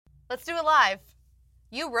Let's do it live.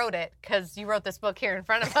 You wrote it because you wrote this book here in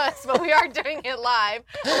front of us, but we are doing it live.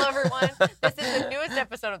 Hello, everyone. This is the newest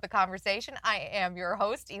episode of The Conversation. I am your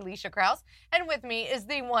host, Elisha Krause, and with me is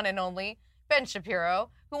the one and only Ben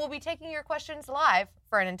Shapiro, who will be taking your questions live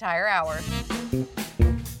for an entire hour.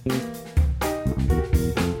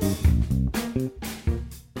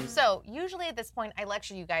 So, usually at this point, I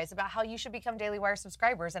lecture you guys about how you should become Daily Wire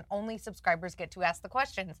subscribers, and only subscribers get to ask the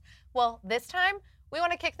questions. Well, this time, we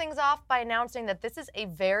want to kick things off by announcing that this is a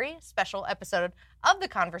very special episode of The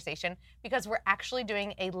Conversation because we're actually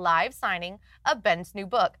doing a live signing of Ben's new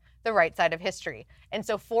book, The Right Side of History. And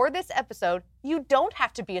so for this episode, you don't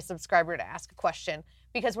have to be a subscriber to ask a question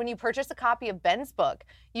because when you purchase a copy of Ben's book,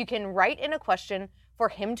 you can write in a question for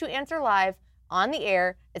him to answer live on the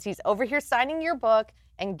air as he's over here signing your book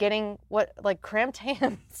and getting cramped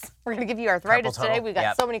hands. We're going to give you arthritis today. We've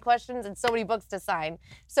got so many questions and so many books to sign.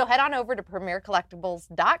 So head on over to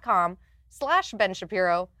premiercollectibles.com/Ben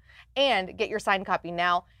Shapiro and get your signed copy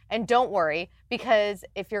now. And don't worry, because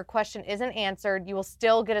if your question isn't answered, you will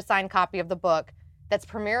still get a signed copy of the book. That's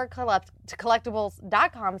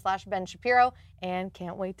premiercollectibles.com/Ben Shapiro. And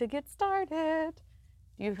can't wait to get started.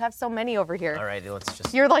 You have so many over here. All right, let's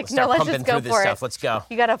just. You're like, no, let's just go for it. Let's go.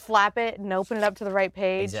 You got to flap it and open it up to the right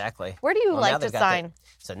page. Exactly. Where do you like to sign?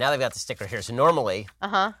 So now they've got the sticker here. So normally,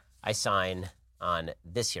 I sign on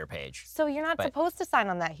this here page. So you're not supposed to sign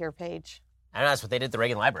on that here page. I don't know. That's what they did at the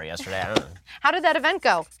Reagan Library yesterday. I don't know. How did that event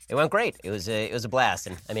go? It went great. It was a blast.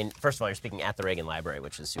 And I mean, first of all, you're speaking at the Reagan Library,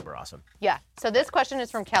 which is super awesome. Yeah. So this question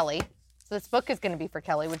is from Kelly. So this book is going to be for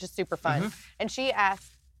Kelly, which is super fun. Mm-hmm. And she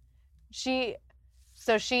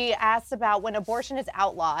asks about when abortion is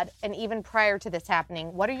outlawed, and even prior to this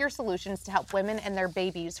happening, what are your solutions to help women and their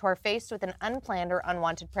babies who are faced with an unplanned or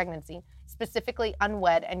unwanted pregnancy, specifically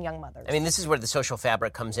unwed and young mothers? I mean, this is where the social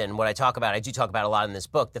fabric comes in. What I do talk about a lot in this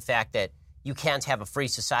book, the fact that you can't have a free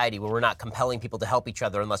society where we're not compelling people to help each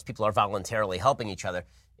other unless people are voluntarily helping each other.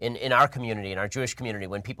 In our community, in our Jewish community,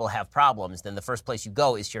 when people have problems, then the first place you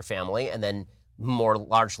go is to your family, and then more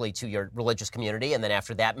largely to your religious community, and then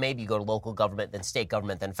after that, maybe you go to local government, then state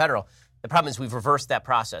government, then federal. The problem is we've reversed that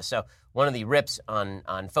process. So one of the rips on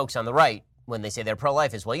folks on the right when they say they're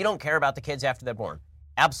pro-life is, well, you don't care about the kids after they're born.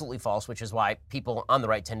 Absolutely false, which is why people on the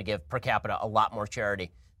right tend to give per capita a lot more charity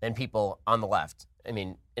than people on the left. I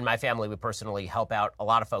mean, in my family, we personally help out a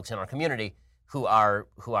lot of folks in our community who are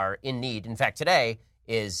in need. In fact, today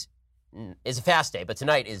is a fast day, but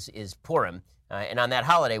tonight is Purim. And on that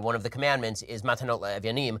holiday, one of the commandments is matanot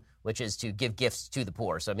le'evyanim, which is to give gifts to the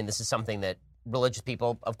poor. So, I mean, this is something that religious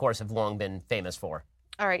people, of course, have long been famous for.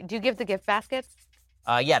 All right. Do you give the gift baskets?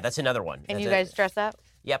 Yeah, that's another one. And you guys dress up?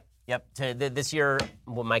 Yep. This year,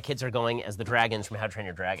 my kids are going as the dragons from How to Train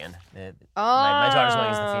Your Dragon. My daughter's going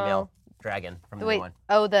as the female dragon from the new one.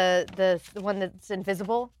 Oh, the one that's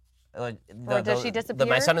invisible? Or does she disappear?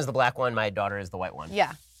 My son is the black one. My daughter is the white one.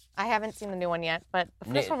 Yeah. I haven't seen the new one yet, but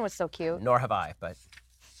the first one was so cute. Nor have I, but...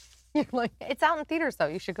 You're like, it's out in theaters, though.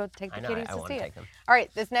 You should go take the kiddies to see it. Take them. All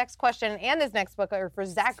right, this next question and this next book are for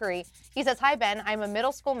Zachary. He says, hi, Ben. I'm a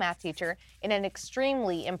middle school math teacher in an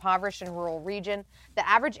extremely impoverished and rural region. The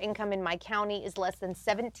average income in my county is less than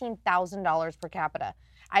 $17,000 per capita.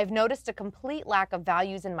 I've noticed a complete lack of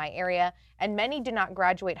values in my area, and many do not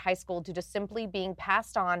graduate high school due to simply being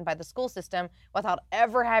passed on by the school system without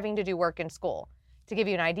ever having to do work in school. To give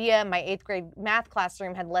you an idea, my 8th grade math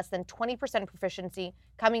classroom had less than 20% proficiency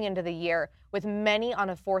coming into the year, with many on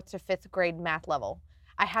a 4th to 5th grade math level.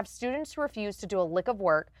 I have students who refuse to do a lick of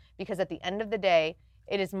work because at the end of the day,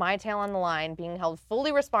 it is my tail on the line, being held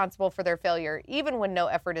fully responsible for their failure, even when no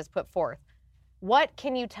effort is put forth. What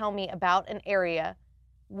can you tell me about an area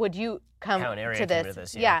would you come to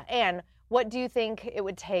this? Yeah, and what do you think it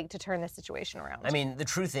would take to turn this situation around? I mean, the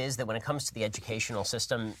truth is that when it comes to the educational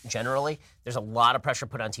system generally, there's a lot of pressure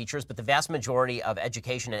put on teachers, but the vast majority of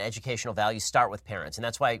education and educational values start with parents. And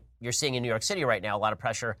that's why you're seeing in New York City right now a lot of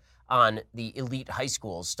pressure on the elite high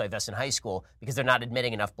schools, Stuyvesant High School, because they're not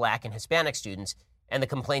admitting enough black and Hispanic students. And the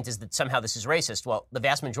complaint is that somehow this is racist. Well, the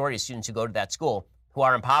vast majority of students who go to that school who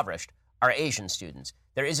are impoverished are Asian students.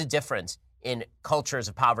 There is a difference in cultures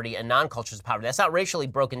of poverty and non-cultures of poverty. That's not racially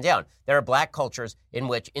broken down. There are black cultures in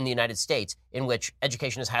the United States, in which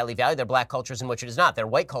education is highly valued. There are black cultures in which it is not. There are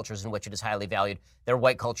white cultures in which it is highly valued. There are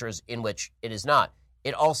white cultures in which it is not.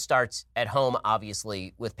 It all starts at home,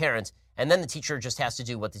 obviously, with parents, and then the teacher just has to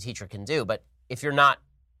do what the teacher can do. But if you're not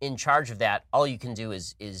in charge of that, all you can do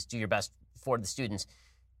is do your best for the students.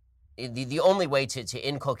 The only way to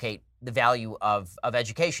inculcate the value of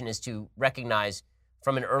education is to recognize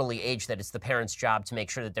from an early age that it's the parents' job to make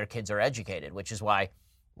sure that their kids are educated, which is why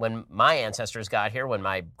when my ancestors got here, when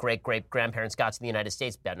my great-great-grandparents got to the United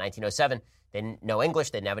States about 1907, they didn't know English,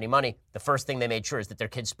 they didn't have any money. The first thing they made sure is that their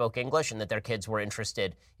kids spoke English and that their kids were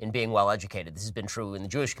interested in being well-educated. This has been true in the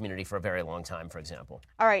Jewish community for a very long time, for example.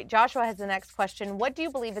 All right, Joshua has the next question. What do you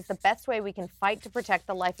believe is the best way we can fight to protect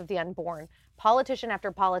the life of the unborn? Politician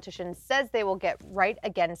after politician says they will get right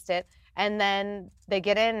against it, and then they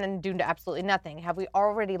get in and do absolutely nothing. Have we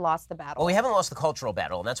already lost the battle? Well, we haven't lost the cultural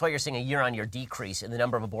battle, and that's why you're seeing a year-on-year decrease in the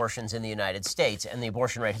number of abortions in the United States, and the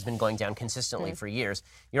abortion rate has been going down consistently for years.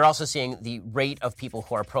 You're also seeing the rate of people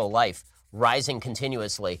who are pro-life rising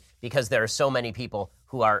continuously because there are so many people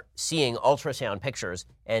who are seeing ultrasound pictures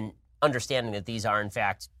and understanding that these are, in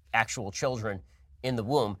fact, actual children in the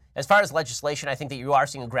womb. As far as legislation, I think that you are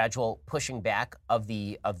seeing a gradual pushing back of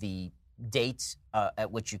the dates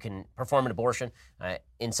at which you can perform an abortion.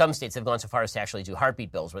 In some states, they've gone so far as to actually do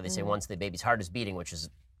heartbeat bills, where they say once the baby's heart is beating, which is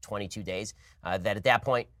 22 days, that at that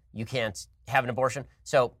point you can't have an abortion.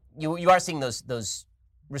 So you are seeing those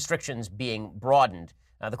restrictions being broadened.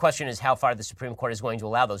 The question is how far the Supreme Court is going to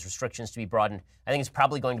allow those restrictions to be broadened. I think it's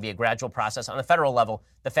probably going to be a gradual process. On the federal level,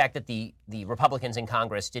 the fact that the Republicans in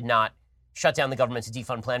Congress did not shut down the government to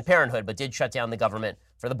defund Planned Parenthood, but did shut down the government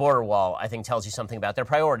for the border wall, I think tells you something about their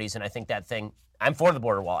priorities. And I think I'm for the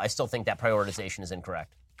border wall. I still think that prioritization is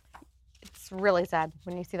incorrect. It's really sad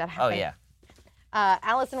when you see that happen. Oh, yeah.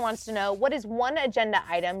 Allison wants to know, what is one agenda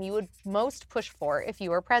item you would most push for if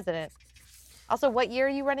you were president? Also, what year are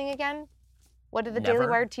you running again? What did the Never. Daily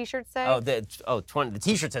Wire t-shirt say? The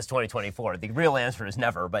t-shirt says 2024. The real answer is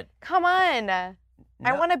never, but... Come on. No.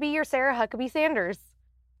 I want to be your Sarah Huckabee Sanders.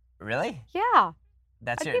 Really? Yeah.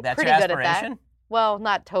 That's I'd your be pretty aspiration? good at that. Well,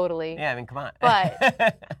 not totally. Yeah, I mean, come on.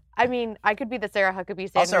 But I mean, I could be the Sarah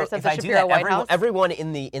Huckabee Sanders also, of the Shapiro White House. Everyone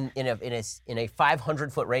in a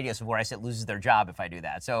 500-foot radius of where I sit loses their job if I do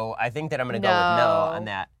that. So I think that I'm going to go with no on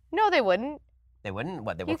that. No, they wouldn't. They wouldn't?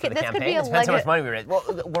 What, they work for the this could campaign? be It depends how much money we raise. Well,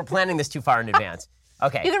 we're planning this too far in advance.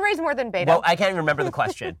 Okay. You can raise more than Beto. Well, I can't even remember the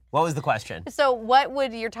question. What was the question? So what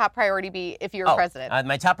would your top priority be if you were president?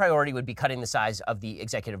 My top priority would be cutting the size of the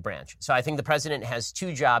executive branch. So I think the president has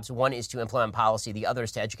two jobs. One is to implement policy. The other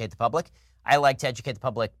is to educate the public. I like to educate the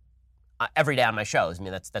public every day on my shows. I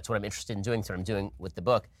mean, that's what I'm interested in doing. That's what I'm doing with the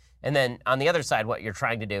book. And then on the other side, what you're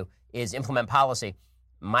trying to do is implement policy.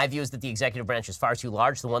 My view is that the executive branch is far too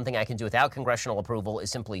large. The one thing I can do without congressional approval is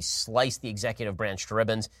simply slice the executive branch to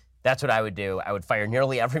ribbons. That's what I would do. I would fire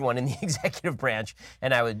nearly everyone in the executive branch,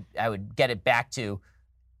 and I would get it back to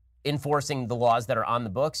enforcing the laws that are on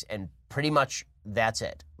the books, and pretty much that's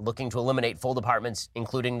it. Looking to eliminate full departments,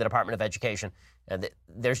 including the Department of Education.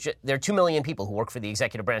 There are 2 million people who work for the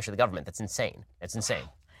executive branch of the government. That's insane. That's insane.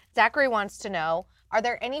 Zachary wants to know, are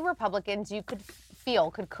there any Republicans you could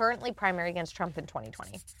currently primary against Trump in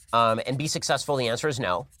 2020? And be successful, the answer is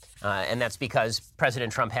no. And that's because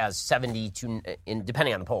President Trump has 70 to,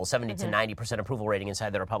 depending on the poll, 70 to 90% approval rating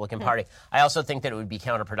inside the Republican Party. I also think that it would be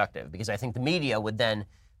counterproductive because I think the media would then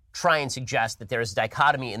try and suggest that there is a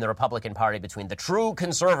dichotomy in the Republican Party between the true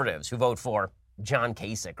conservatives who vote for John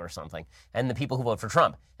Kasich or something and the people who vote for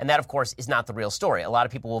Trump. And that, of course, is not the real story. A lot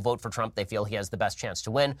of people will vote for Trump. They feel he has the best chance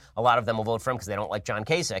to win. A lot of them will vote for him because they don't like John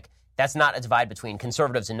Kasich. That's not a divide between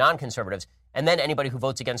conservatives and non-conservatives. And then anybody who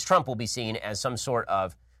votes against Trump will be seen as some sort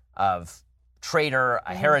of traitor,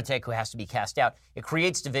 a heretic who has to be cast out. It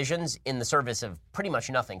creates divisions in the service of pretty much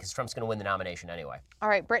nothing because Trump's going to win the nomination anyway. All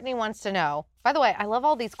right, Brittany wants to know. By the way, I love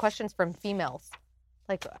all these questions from females.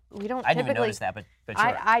 Like, we don't I didn't even notice that, but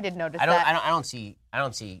sure. I did notice that. I don't see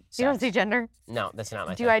sex. You don't see gender? No, that's not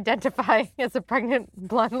my Do thing. you identify as a pregnant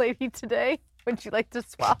blonde lady today? Would you like to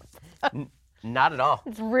swap? Not at all.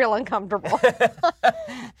 It's real uncomfortable.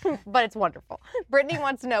 But it's wonderful. Brittany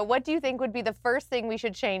wants to know, what do you think would be the first thing we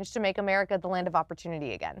should change to make America the land of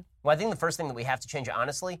opportunity again? Well, I think the first thing that we have to change,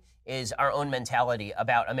 honestly, is our own mentality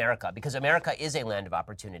about America, because America is a land of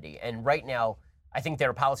opportunity. And right now, I think there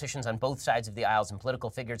are politicians on both sides of the aisles and political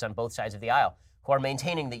figures on both sides of the aisle who are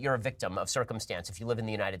maintaining that you're a victim of circumstance if you live in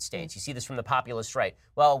the United States. You see this from the populist right.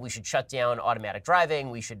 Well, we should shut down automatic driving.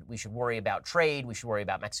 We should worry about trade. We should worry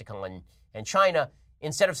about Mexico and China.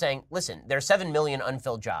 Instead of saying, listen, there are 7 million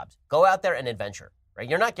unfilled jobs. Go out there and adventure. Right?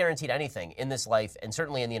 You're not guaranteed anything in this life, and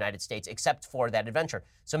certainly in the United States, except for that adventure.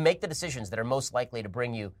 So make the decisions that are most likely to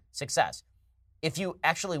bring you success. If you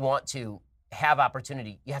actually want to have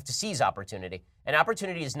opportunity, you have to seize opportunity. And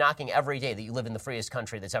opportunity is knocking every day that you live in the freest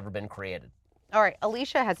country that's ever been created. All right,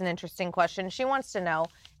 Alicia has an interesting question. She wants to know,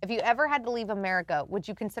 if you ever had to leave America, would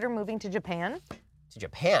you consider moving to Japan? To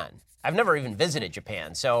Japan? I've never even visited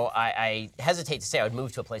Japan, so I hesitate to say I would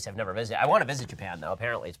move to a place I've never visited. I want to visit Japan, though.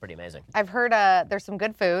 Apparently, it's pretty amazing. I've heard there's some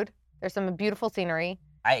good food. There's some beautiful scenery.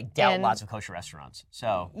 I doubt And- lots of kosher restaurants,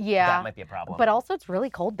 so Yeah. that might be a problem. But also, it's really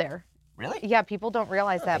cold there. Really? Yeah, people don't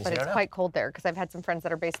realize that, things but I it's don't know. quite cold there because I've had some friends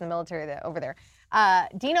that are based in the military over there.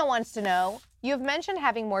 Dina wants to know, you've mentioned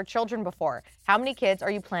having more children before. How many kids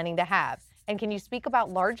are you planning to have? And can you speak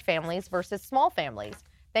about large families versus small families?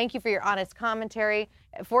 Thank you for your honest commentary.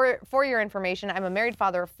 For your information, I'm a married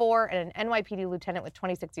father of 4 and an NYPD lieutenant with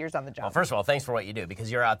 26 years on the job. Well, first of all, thanks for what you do,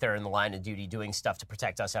 because you're out there in the line of duty doing stuff to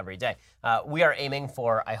protect us every day. We are aiming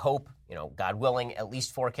for, I hope, God willing, at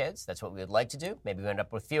least 4 kids. That's what we would like to do. Maybe we end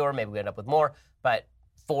up with fewer, maybe we end up with more. But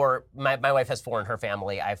 4, my wife has 4 in her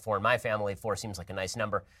family. I have 4 in my family. 4 seems like a nice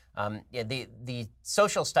number. The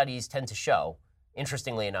social studies tend to show,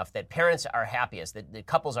 interestingly enough, that parents are happiest, that the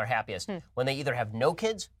couples are happiest when they either have no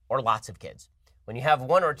kids or lots of kids. When you have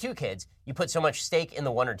 1 or 2 kids, you put so much stake in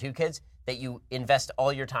the 1 or 2 kids that you invest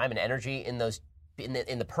all your time and energy in those in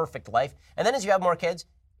the perfect life. And then as you have more kids,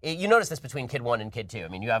 you notice this between kid 1 and kid 2. I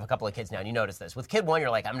mean, you have a couple of kids now, and you notice this. With kid 1, you're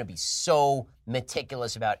like, I'm going to be so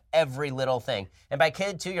meticulous about every little thing. And by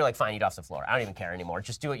kid 2, you're like, fine, eat off the floor. I don't even care anymore.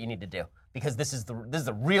 Just do what you need to do, because this is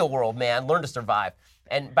the real world, man. Learn to survive.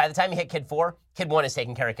 And by the time you hit kid 4, kid 1 is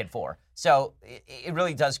taking care of kid 4. So it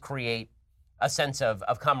really does create a sense of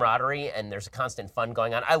camaraderie, and there's a constant fun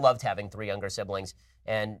going on. I loved having 3 younger siblings,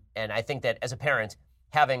 and I think that as a parent,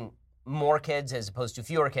 having more kids as opposed to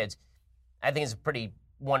fewer kids, I think is a pretty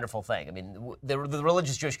wonderful thing. I mean, the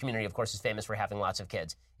religious Jewish community, of course, is famous for having lots of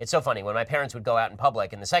kids. It's so funny. When my parents would go out in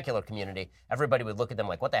public in the secular community, everybody would look at them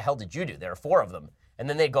like, what the hell did you do? There are 4 of them. And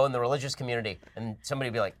then they'd go in the religious community, and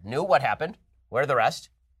somebody would be like, no, what happened? Where are the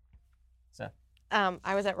rest? So,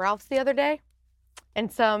 I was at Ralph's the other day,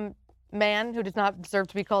 and some man who does not deserve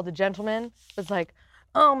to be called a gentleman was like,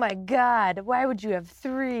 oh my God, why would you have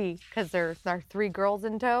 3? Because there are 3 girls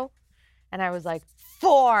in tow. And I was like,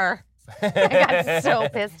 4. I got so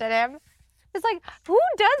pissed at him. It's like, who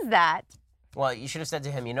does that? well, you should have said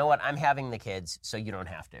to him, you know what? I'm having the kids, so you don't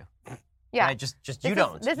have to. Yeah. Right? Just you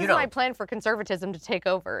don't. This you is don't. my plan for conservatism to take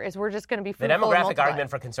over, is we're just going to be The fruitful and demographic multiply. argument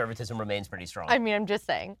for conservatism remains pretty strong. I mean, I'm just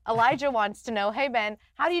saying. Elijah wants to know, hey, Ben,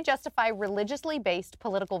 how do you justify religiously based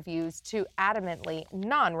political views to adamantly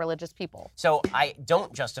non-religious people? So I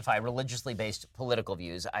don't justify religiously based political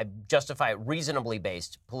views. I justify reasonably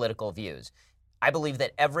based political views. I believe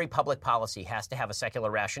that every public policy has to have a secular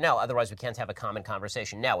rationale. Otherwise, we can't have a common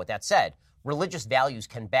conversation. Now, with that said, religious values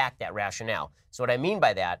can back that rationale. So what I mean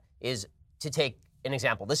by that is, to take an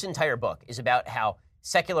example, this entire book is about how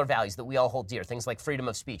secular values that we all hold dear, things like freedom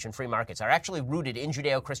of speech and free markets, are actually rooted in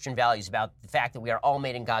Judeo-Christian values about the fact that we are all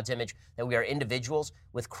made in God's image, that we are individuals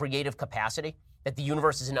with creative capacity, that the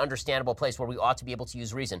universe is an understandable place where we ought to be able to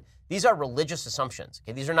use reason. These are religious assumptions.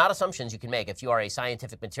 Okay? These are not assumptions you can make if you are a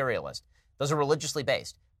scientific materialist. Those are religiously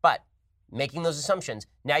based. But making those assumptions,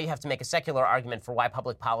 now you have to make a secular argument for why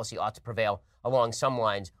public policy ought to prevail along some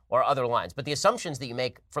lines or other lines. But the assumptions that you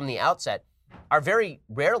make from the outset are very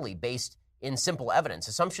rarely based in simple evidence.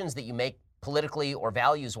 Assumptions that you make politically or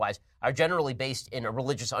values-wise are generally based in a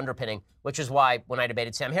religious underpinning, which is why when I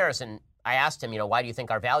debated Sam Harrison, I asked him, why do you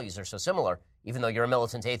think our values are so similar, even though you're a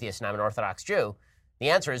militant atheist and I'm an Orthodox Jew? The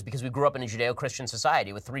answer is because we grew up in a Judeo-Christian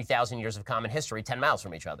society with 3,000 years of common history 10 miles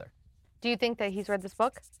from each other. Do you think that he's read this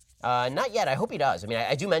book? Not yet. I hope he does. I mean,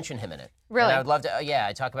 I do mention him in it. Really? And I would love to,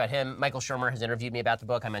 I talk about him. Michael Shermer has interviewed me about the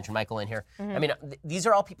book. I mentioned Michael in here. Mm-hmm. I mean, these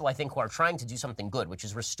are all people, I think, who are trying to do something good, which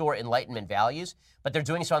is restore Enlightenment values, but they're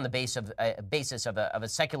doing so on the basis of a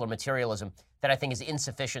secular materialism that I think is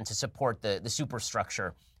insufficient to support the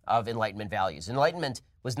superstructure of Enlightenment values. Enlightenment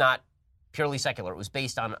was not purely secular. It was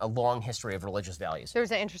based on a long history of religious values. There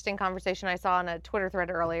was an interesting conversation I saw on a Twitter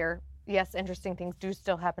thread earlier. Yes, interesting things do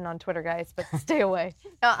still happen on Twitter, guys, but stay away.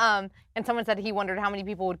 And someone said he wondered how many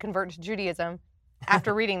people would convert to Judaism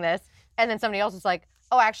after reading this. And then somebody else was like,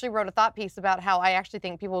 oh, I actually wrote a thought piece about how I actually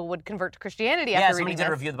think people would convert to Christianity after reading this. Yeah, somebody did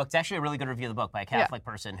a review of the book. It's actually a really good review of the book by a Catholic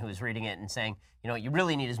person who was reading it and saying, what you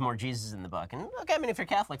really need is more Jesus in the book. And, okay, I mean, if you're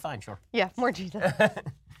Catholic, fine, sure. Yeah, more Jesus.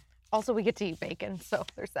 Also, we get to eat bacon, so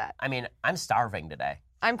there's that. I mean, I'm starving today.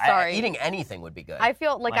 I'm sorry. Eating anything would be good. I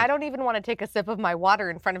feel like I don't even want to take a sip of my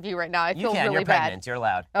water in front of you right now. I feel you can. really You're bad. Pregnant. You're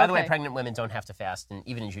allowed. By the way, Okay. pregnant women don't have to fast, and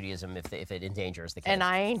even in Judaism, if it endangers the kids. And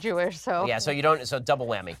I ain't Jewish, so. Yeah, so you don't. So double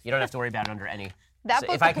whammy. You don't have to worry about it under any. That So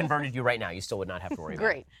book- if I converted you right now, you still would not have to worry about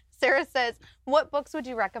it. Great. Sarah says, what books would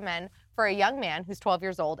you recommend for a young man who's 12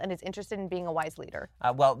 years old and is interested in being a wise leader?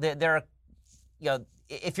 Well, there are,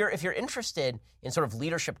 if you're interested in sort of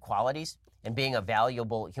leadership qualities and being a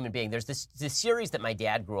valuable human being, there's this series that my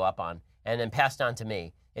dad grew up on and then passed on to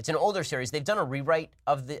me. It's an older series. They've done a rewrite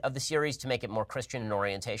of the series to make it more Christian in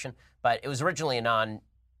orientation, but it was originally a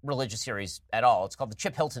religious series at all. It's called the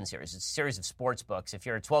Chip Hilton series. It's a series of sports books. If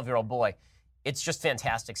you're a 12-year-old boy, it's just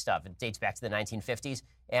fantastic stuff. It dates back to the 1950s,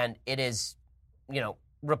 and it is,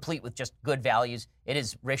 replete with just good values. It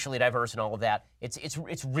is racially diverse and all of that.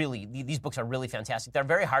 It's really, these books are really fantastic. They're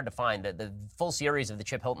very hard to find. The full series of the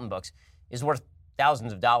Chip Hilton books is worth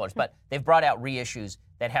thousands of dollars, but they've brought out reissues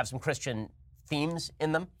that have some Christian themes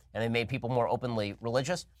in them, and they made people more openly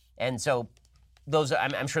religious. And so those,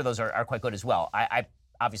 I'm sure those are quite good as well. I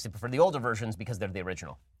obviously prefer the older versions because they're the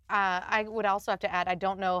original. I would also have to add, I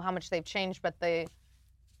don't know how much they've changed, but the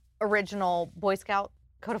original Boy Scout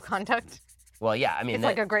Code of Conduct. Well, yeah, I mean... It's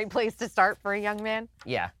like a great place to start for a young man.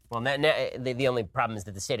 Yeah. Well, the only problem is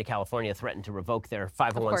that the state of California threatened to revoke their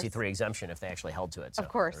 501c3 exemption if they actually held to it. So of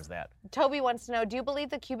course. There's that. Toby wants to know, do you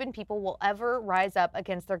believe the Cuban people will ever rise up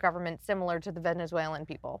against their government similar to the Venezuelan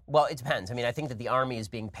people? Well, it depends. I mean, I think that the army is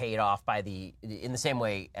being paid off in the same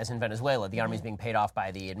way as in Venezuela, the army is being paid off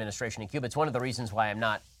by the administration in Cuba. It's one of the reasons why I'm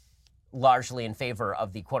not largely in favor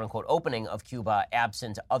of the quote-unquote opening of Cuba,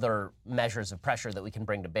 absent other measures of pressure that we can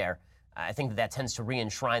bring to bear. I think that tends to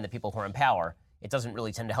re-enshrine the people who are in power. It doesn't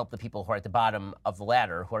really tend to help the people who are at the bottom of the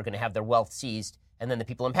ladder, who are going to have their wealth seized, and then the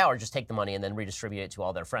people in power just take the money and then redistribute it to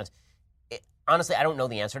all their friends. Honestly, I don't know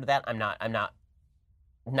the answer to that. I'm not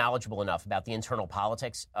knowledgeable enough about the internal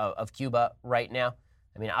politics of Cuba right now.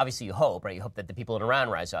 I mean, obviously you hope, right? You hope that the people in Iran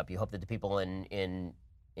rise up. You hope that the people in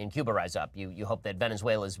Cuba rise up. You hope that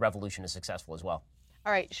Venezuela's revolution is successful as well.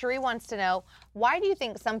 All right, Cherie wants to know, why do you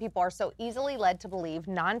think some people are so easily led to believe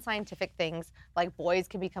non-scientific things like boys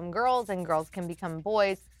can become girls and girls can become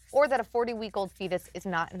boys, or that a 40-week-old fetus is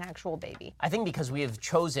not an actual baby? I think because we have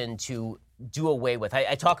chosen to do away with,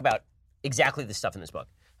 I talk about exactly this stuff in this book.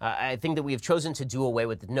 I think that we have chosen to do away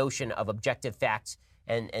with the notion of objective facts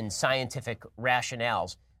and scientific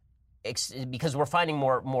rationales because we're finding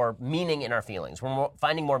more meaning in our feelings. We're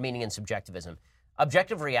finding more meaning in subjectivism.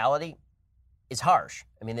 Objective reality is harsh.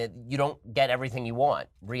 I mean, you don't get everything you want.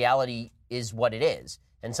 Reality is what it is.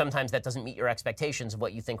 And sometimes that doesn't meet your expectations of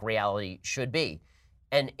what you think reality should be.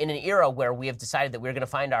 And in an era where we have decided that we're going to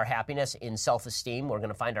find our happiness in self-esteem, we're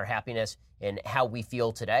going to find our happiness in how we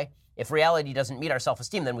feel today, if reality doesn't meet our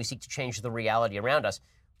self-esteem, then we seek to change the reality around us.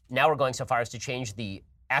 Now we're going so far as to change the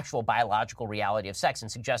actual biological reality of sex and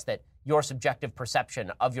suggest that your subjective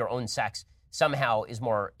perception of your own sex somehow is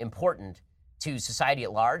more important to society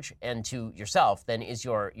at large and to yourself than is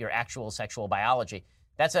your actual sexual biology.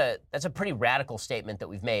 That's a pretty radical statement that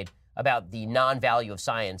we've made about the non-value of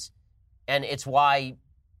science, and it's why,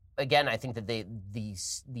 again, I think that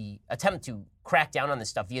the attempt to crack down on this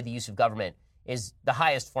stuff via the use of government is the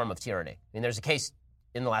highest form of tyranny. I mean, there's a case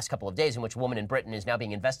in the last couple of days in which a woman in Britain is now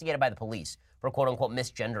being investigated by the police for quote-unquote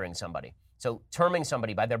misgendering somebody. So terming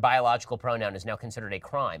somebody by their biological pronoun is now considered a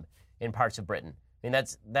crime in parts of Britain. I mean,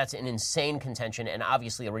 that's an insane contention and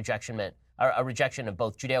obviously a rejection of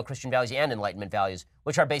both Judeo-Christian values and Enlightenment values,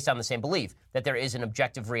 which are based on the same belief that there is an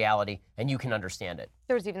objective reality and you can understand it.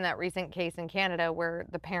 There was even that recent case in Canada where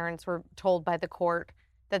the parents were told by the court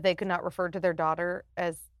that they could not refer to their daughter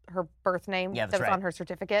as her birth name that was on her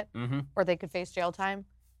certificate, or they could face jail time.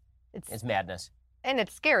 It's madness. And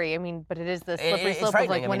it's scary. I mean, but it is the slippery slope of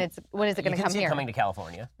like when is it going to come here? You can see it coming to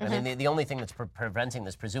California. I mean, the only thing that's preventing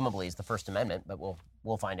this presumably is the First Amendment, but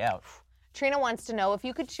we'll find out. Trina wants to know, if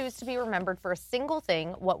you could choose to be remembered for a single thing,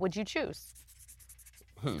 what would you choose?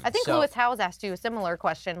 I think Lewis Howes asked you a similar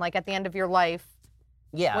question, like at the end of your life,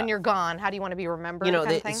 when you're gone, how do you want to be remembered? You know,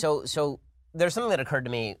 so there's something that occurred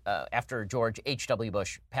to me after George H.W.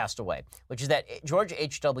 Bush passed away, which is that George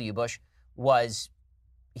H.W. Bush was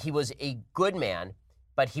a good man,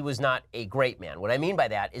 but he was not a great man. What I mean by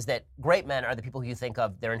that is that great men are the people who you think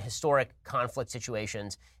of, they're in historic conflict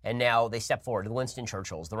situations, and now they step forward, the Winston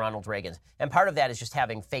Churchills, the Ronald Reagans. And part of that is just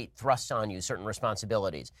having fate thrust on you certain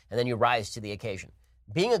responsibilities, and then you rise to the occasion.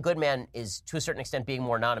 Being a good man is, to a certain extent, being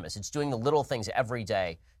more anonymous. It's doing the little things every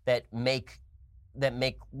day that make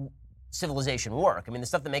civilization work. I mean, the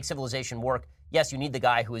stuff that makes civilization work, yes, you need the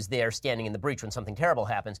guy who is there standing in the breach when something terrible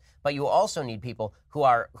happens, but you also need people who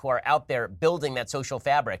are out there building that social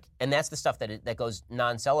fabric, and that's the stuff that goes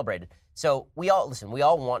non-celebrated. So we all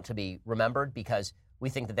want to be remembered because we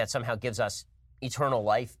think that somehow gives us eternal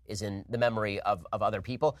life is in the memory of other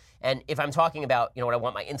people. And if I'm talking about, what I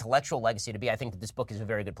want my intellectual legacy to be, I think that this book is a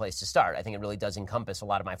very good place to start. I think it really does encompass a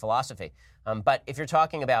lot of my philosophy. But if you're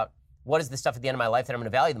talking about what is the stuff at the end of my life that I'm going to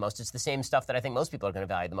value the most, it's the same stuff that I think most people are going to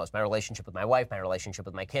value the most. My relationship with my wife, my relationship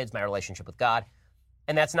with my kids, my relationship with God.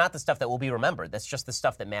 And that's not the stuff that will be remembered. That's just the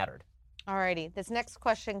stuff that mattered. All righty. This next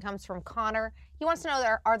question comes from Connor. He wants to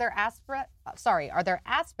know, are there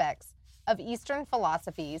aspects of Eastern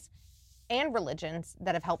philosophies and religions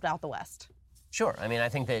that have helped out the West? Sure. I mean, I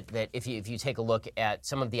think that if you take a look at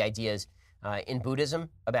some of the ideas in Buddhism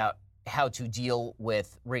about how to deal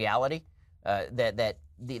with reality, that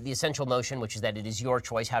the essential notion, which is that it is your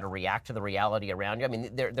choice how to react to the reality around you. I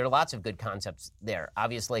mean, there are lots of good concepts there.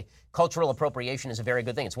 Obviously, cultural appropriation is a very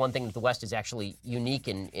good thing. It's one thing that the West is actually unique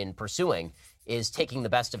in pursuing, is taking the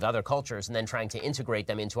best of other cultures and then trying to integrate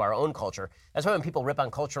them into our own culture. That's why when people rip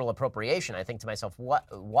on cultural appropriation, I think to myself,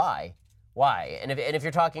 why? And if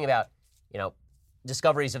you're talking about,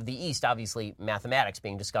 discoveries of the East, obviously mathematics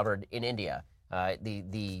being discovered in India,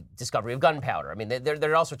 the discovery of gunpowder. I mean,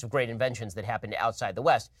 there are all sorts of great inventions that happened outside the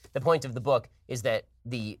West. The point of the book is that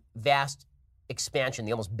the vast expansion,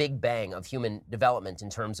 the almost big bang of human development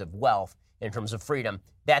in terms of wealth, in terms of freedom,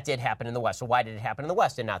 that did happen in the West. So why did it happen in the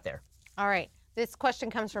West and not there? All right. This question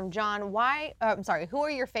comes from John. Who are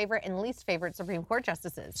your favorite and least favorite Supreme Court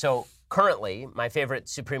justices? So currently, my favorite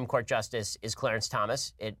Supreme Court justice is Clarence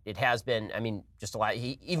Thomas. It has been, just a lot.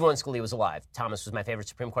 Even when Scalia was alive, Thomas was my favorite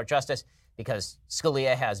Supreme Court justice because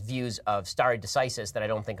Scalia has views of stare decisis that I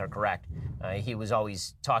don't think are correct. He was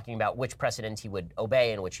always talking about which precedent he would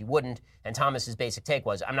obey and which he wouldn't. And Thomas's basic take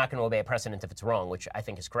was, I'm not going to obey a precedent if it's wrong, which I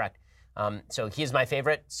think is correct. So he is my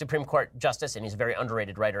favorite Supreme Court justice, and he's a very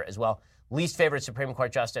underrated writer as well. Least favorite Supreme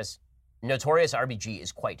Court justice, Notorious RBG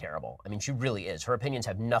is quite terrible. I mean, she really is. Her opinions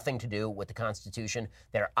have nothing to do with the Constitution.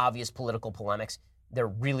 They're obvious political polemics. They're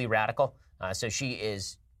really radical. So she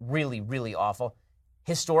is really, really awful.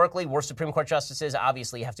 Historically, worst Supreme Court justices,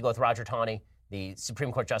 obviously, you have to go with Roger Taney, the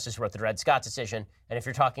Supreme Court justice who wrote the Dred Scott decision. And if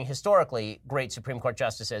you're talking historically great Supreme Court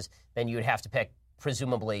justices, then you would have to pick,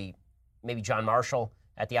 presumably, maybe John Marshall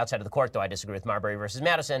at the outside of the court, though I disagree with Marbury versus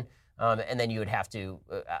Madison. And then you would have to,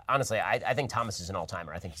 honestly, I think Thomas is an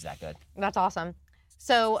all-timer. I think he's that good. That's awesome.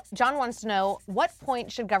 So John wants to know, what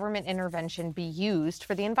point should government intervention be used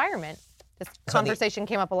for the environment? This conversation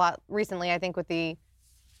came up a lot recently, I think, with the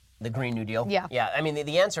Green New Deal? Yeah. Yeah, I mean,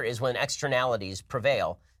 the answer is when externalities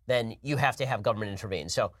prevail, then you have to have government intervene.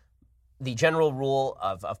 So the general rule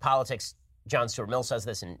of politics, John Stuart Mill says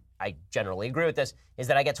this, and I generally agree with this, is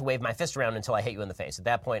that I get to wave my fist around until I hit you in the face. At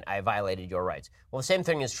that point, I violated your rights. Well, the same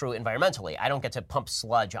thing is true environmentally. I don't get to pump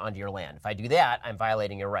sludge onto your land. If I do that, I'm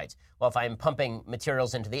violating your rights. Well, if I'm pumping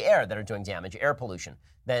materials into the air that are doing damage, air pollution,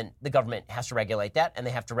 then the government has to regulate that, and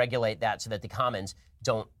they have to regulate that so that the commons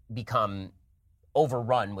don't become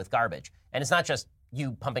overrun with garbage. And it's not just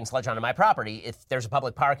you pumping sludge onto my property. If there's a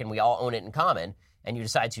public park and we all own it in common, and you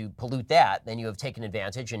decide to pollute that, then you have taken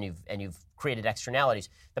advantage and you've created externalities.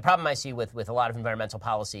 The problem I see with a lot of environmental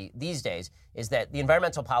policy these days is that the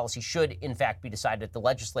environmental policy should, in fact, be decided at the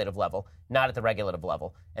legislative level, not at the regulative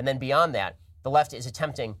level. And then beyond that, the left is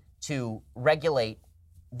attempting to regulate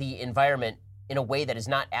the environment in a way that is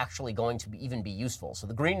not actually going to even be useful. So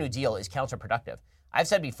the Green New Deal is counterproductive. I've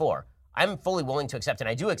said before, I'm fully willing to accept, and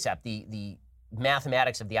I do accept, the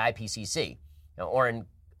mathematics of the IPCC.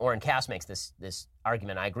 Orrin Cass makes this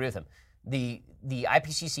argument. I agree with him. The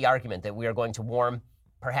IPCC argument that we are going to warm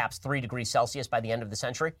perhaps 3 degrees Celsius by the end of the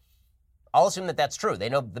century, I'll assume that that's true. They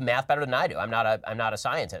know the math better than I do. I'm not a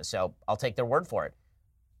scientist, so I'll take their word for it.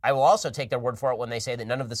 I will also take their word for it when they say that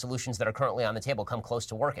none of the solutions that are currently on the table come close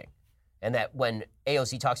to working. And that when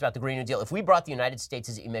AOC talks about the Green New Deal, if we brought the United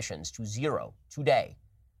States' emissions to zero today,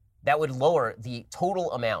 that would lower the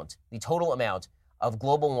total amount of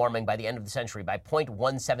global warming by the end of the century by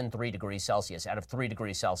 0.173 degrees Celsius out of 3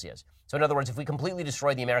 degrees Celsius. So in other words, if we completely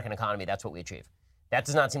destroy the American economy, that's what we achieve. That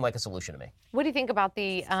does not seem like a solution to me. What do you think about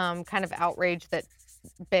the kind of outrage that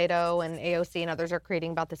Beto and AOC and others are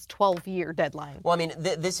creating about this 12-year deadline? Well, I mean,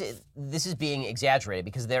 this is being exaggerated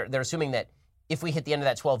because they're assuming that if we hit the end of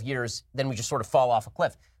that 12 years, then we just sort of fall off a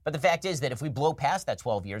cliff. But the fact is that if we blow past that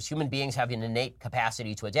 12 years, human beings have an innate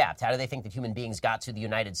capacity to adapt. How do they think that human beings got to the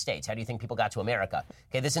United States? How do you think people got to America?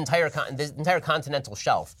 Okay, this entire continental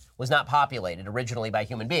shelf was not populated originally by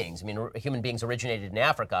human beings. I mean, human beings originated in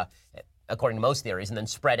Africa, according to most theories, and then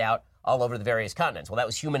spread out all over the various continents. Well, that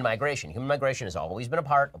was human migration. Human migration has always been a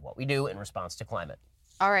part of what we do in response to climate.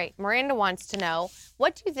 All right, Miranda wants to know,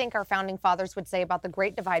 what do you think our founding fathers would say about the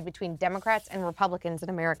great divide between Democrats and Republicans in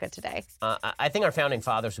America today? I think our founding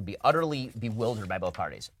fathers would be utterly bewildered by both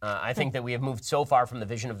parties. I think that we have moved so far from the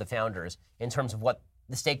vision of the founders in terms of what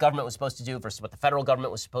the state government was supposed to do versus what the federal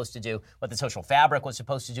government was supposed to do, what the social fabric was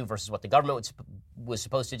supposed to do versus what the government was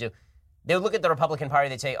supposed to do. They would look at the Republican Party,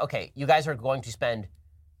 they'd say, okay, you guys are going to spend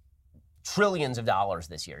trillions of dollars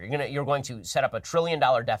this year. You're going to set up $1 trillion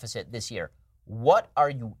deficit this year. What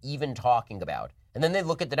are you even talking about? And then they'd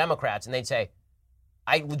look at the Democrats and they'd say,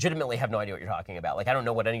 I legitimately have no idea what you're talking about. Like, I don't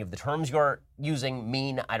know what any of the terms you're using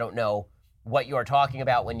mean. I don't know what you are talking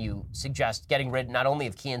about when you suggest getting rid not only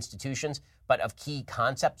of key institutions, but of key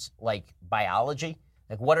concepts like biology.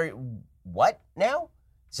 Like, what now?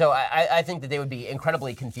 So I think that they would be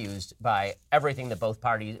incredibly confused by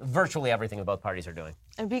virtually everything that both parties are doing.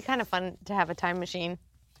 It'd be kind of fun to have a time machine.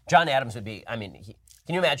 John Adams would be, can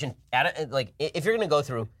you imagine, if you're going to go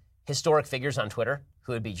through historic figures on Twitter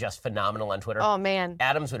who would be just phenomenal on Twitter. Oh, man.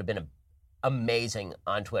 Adams would have been amazing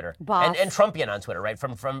on Twitter. Boss. And Trumpian on Twitter, right?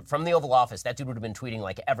 From the Oval Office, that dude would have been tweeting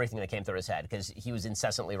like everything that came through his head because he was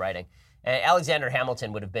incessantly writing. And Alexander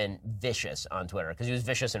Hamilton would have been vicious on Twitter because he was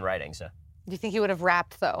vicious in writing. So, do you think he would have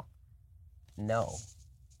rapped, though? No,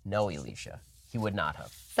 Alicia. He would not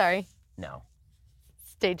have. Sorry. No.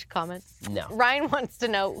 Stage comment. No. Ryan wants to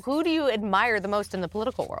know, who do you admire the most in the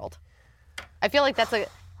political world? I feel like because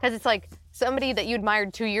it's like somebody that you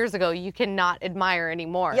admired 2 years ago, you cannot admire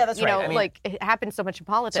anymore. Yeah, that's right. You know, it happens so much in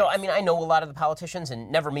politics. So, I know a lot of the politicians,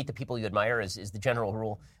 and never meet the people you admire is the general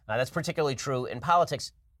rule. That's particularly true in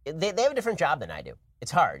politics. They have a different job than I do. It's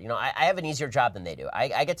hard. I have an easier job than they do.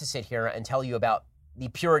 I get to sit here and tell you about the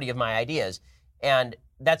purity of my ideas, and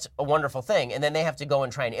that's a wonderful thing. And then they have to go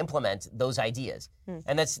and try and implement those ideas.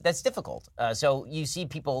 And that's difficult. So you see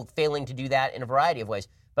people failing to do that in a variety of ways.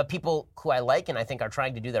 But people who I like and I think are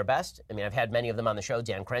trying to do their best, I've had many of them on the show.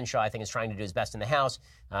 Dan Crenshaw, I think, is trying to do his best in the House,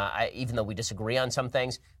 even though we disagree on some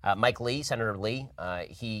things. Mike Lee, Senator Lee,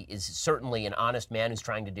 he is certainly an honest man who's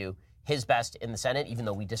trying to do his best in the Senate, even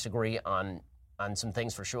though we disagree on some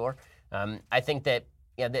things for sure. I think that,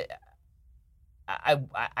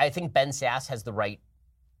 I think Ben Sasse has the right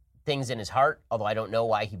things in his heart, although I don't know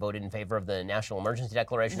why he voted in favor of the National Emergency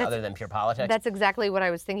Declaration other than pure politics. That's exactly what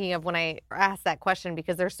I was thinking of when I asked that question,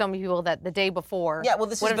 because there's so many people that the day before would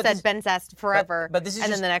have said Ben Sasse forever, then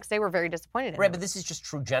the next day were very disappointed in him. Right, but this is just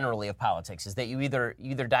true generally of politics, is that you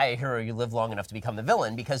either die a hero or you live long enough to become the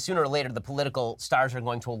villain, because sooner or later the political stars are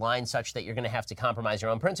going to align such that you're going to have to compromise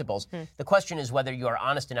your own principles. The question is whether you are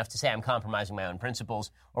honest enough to say, I'm compromising my own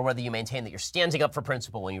principles, or whether you maintain that you're standing up for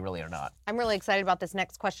principle when you really are not. I'm really excited about this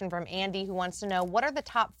next question from Andy, who wants to know, what are the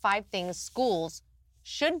top 5 things schools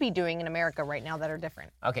should be doing in America right now that are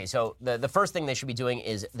different? Okay, so the first thing they should be doing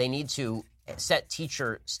is they need to set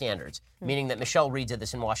teacher standards, meaning that Michelle Reed did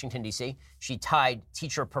this in Washington, D.C. She tied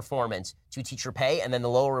teacher performance to teacher pay, and then the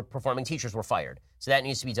lower performing teachers were fired. So that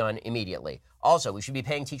needs to be done immediately. Also, we should be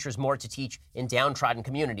paying teachers more to teach in downtrodden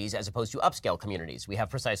communities as opposed to upscale communities. We have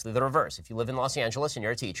precisely the reverse. If you live in Los Angeles and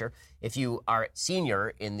you're a teacher, if you are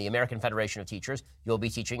senior in the American Federation of Teachers, you'll be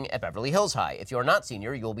teaching at Beverly Hills High. If you're not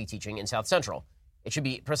senior, you'll be teaching in South Central. It should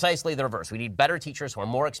be precisely the reverse. We need better teachers who are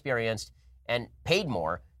more experienced and paid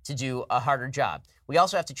more to do a harder job. We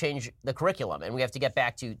also have to change the curriculum, and we have to get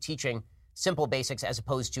back to teaching simple basics as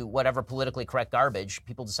opposed to whatever politically correct garbage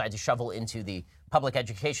people decide to shovel into the public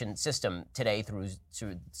education system today through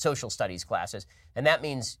social studies classes. And that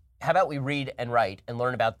means, how about we read and write and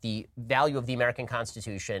learn about the value of the American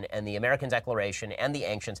Constitution and the American Declaration and the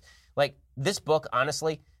ancients. Like this book,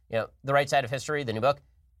 honestly, The Right Side of History, the new book,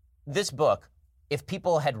 this book, if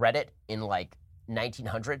people had read it in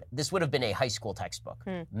 1900, this would have been a high school textbook,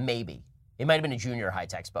 maybe. It might have been a junior high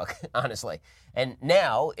textbook, honestly. And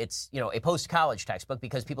now it's, a post-college textbook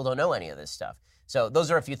because people don't know any of this stuff. So those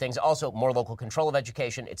are a few things. Also, more local control of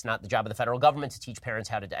education. It's not the job of the federal government to teach parents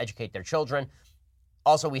how to educate their children.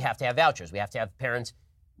 Also, we have to have vouchers. We have to have parents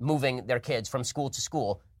moving their kids from school to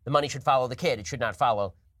school. The money should follow the kid. It should not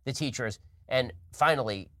follow the teachers. And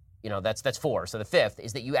finally, that's 4. So the 5th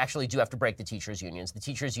is that you actually do have to break the teachers' unions. The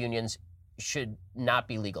teachers' unions should not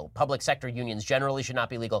be legal. Public sector unions generally should not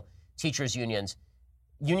be legal. Teachers' unions,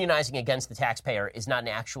 unionizing against the taxpayer is not an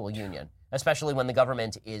actual union, especially when the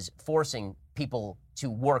government is forcing people to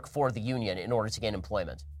work for the union in order to gain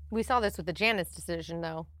employment. We saw this with the Janus decision,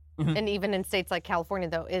 though. And even in states like California,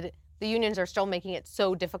 though, the unions are still making it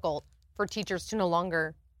so difficult for teachers to no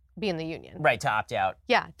longer be in the union. Right, to opt out.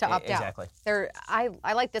 Yeah, to opt out. Exactly.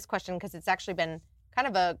 I like this question because it's actually been kind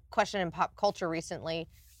of a question in pop culture recently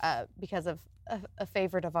because of a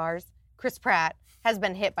favorite of ours. Chris Pratt has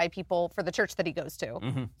been hit by people for the church that he goes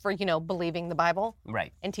to for, believing the Bible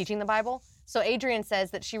and teaching the Bible. So Adrian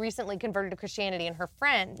says that she recently converted to Christianity, and her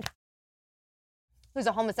friend, who's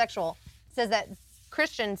a homosexual, says that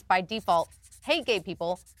Christians by default hate gay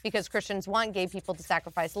people because Christians want gay people to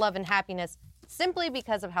sacrifice love and happiness simply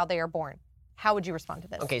because of how they are born. How would you respond to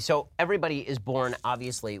this? Okay, so everybody is born,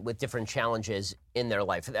 obviously, with different challenges in their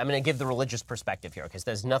life. I'm going to give the religious perspective here, because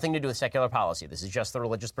there's nothing to do with secular policy. This is just the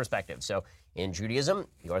religious perspective. So in Judaism,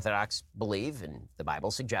 the Orthodox believe, and the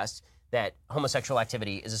Bible suggests, that homosexual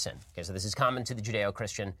activity is a sin. Okay, so this is common to the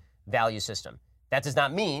Judeo-Christian value system. That does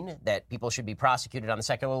not mean that people should be prosecuted on the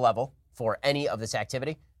secular level for any of this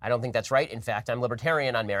activity. I don't think that's right. In fact, I'm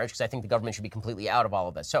libertarian on marriage because I think the government should be completely out of all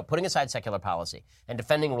of this. So putting aside secular policy and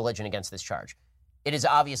defending religion against this charge, it is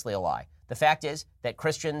obviously a lie. The fact is that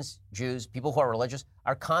Christians, Jews, people who are religious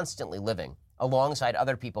are constantly living alongside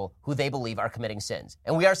other people who they believe are committing sins.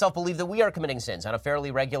 And we ourselves believe that we are committing sins on a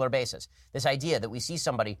fairly regular basis. This idea that we see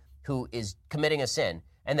somebody who is committing a sin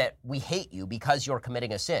and that we hate you because you're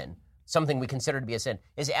committing a sin, something we consider to be a sin,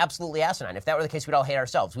 is absolutely asinine. If that were the case, we'd all hate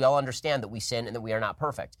ourselves. We all understand that we sin and that we are not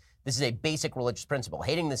perfect. This is a basic religious principle.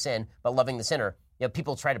 Hating the sin, but loving the sinner.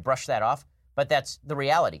 People try to brush that off, but that's the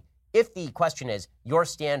reality. If the question is, your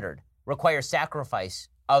standard requires sacrifice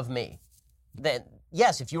of me, then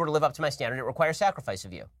yes, if you were to live up to my standard, it requires sacrifice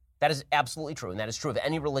of you. That is absolutely true, and that is true of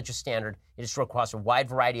any religious standard. It is true across a wide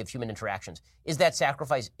variety of human interactions. Is that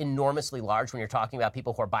sacrifice enormously large when you're talking about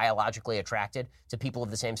people who are biologically attracted to people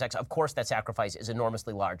of the same sex? Of course that sacrifice is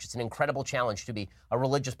enormously large. It's an incredible challenge to be a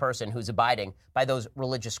religious person who's abiding by those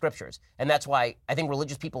religious scriptures. And that's why I think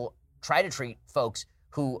religious people try to treat folks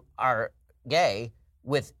who are gay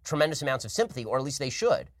with tremendous amounts of sympathy, or at least they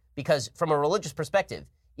should. Because from a religious perspective,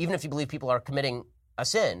 even if you believe people are committing a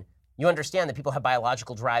sin, you understand that people have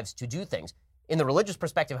biological drives to do things. In the religious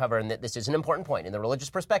perspective, however, and this is an important point, in the religious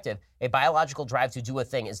perspective, a biological drive to do a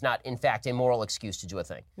thing is not, in fact, a moral excuse to do a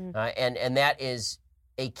thing. And that is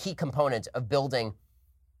a key component of building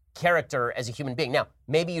character as a human being. Now,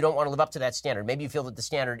 maybe you don't want to live up to that standard. Maybe you feel that the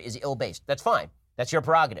standard is ill-based. That's fine. That's your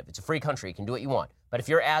prerogative. It's a free country. You can do what you want. But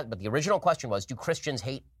but the original question was, do Christians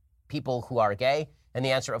hate people who are gay? And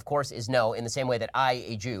the answer, of course, is no, in the same way that I,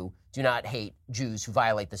 a Jew, do not hate Jews who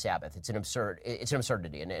violate the Sabbath. It's an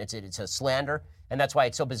absurdity, and it's a slander. And that's why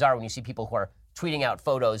it's so bizarre when you see people who are tweeting out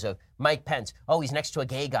photos of Mike Pence. Oh, he's next to a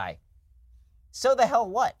gay guy. So the hell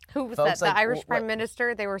what? Who was that? The Irish Prime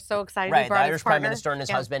Minister? They were so excited. Right, the Irish Prime Minister and his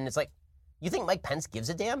husband. It's like, you think Mike Pence gives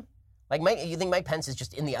a damn? You think Mike Pence is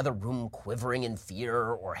just in the other room quivering in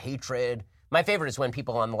fear or hatred? My favorite is when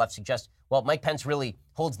people on the left suggest, well, Mike Pence really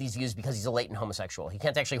holds these views because he's a latent homosexual. He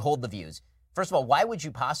can't actually hold the views. First of all, why would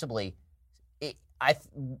you possibly, if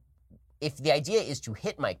the idea is to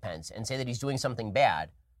hit Mike Pence and say that he's doing something bad,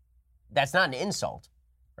 that's not an insult,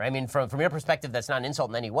 right? I mean, from your perspective, that's not an insult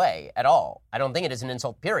in any way at all. I don't think it is an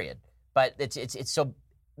insult, period. But it's so,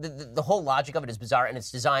 the whole logic of it is bizarre, and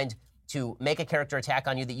it's designed to make a character attack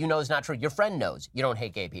on you that you know is not true. Your friend knows you don't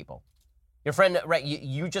hate gay people. Your friend, right,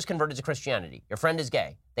 you just converted to Christianity. Your friend is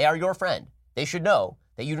gay. They are your friend. They should know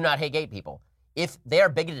that you do not hate gay people. If they are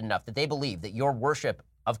bigoted enough that they believe that your worship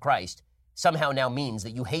of Christ somehow now means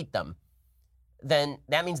that you hate them, then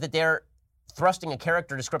that means that they're thrusting a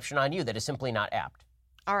character description on you that is simply not apt.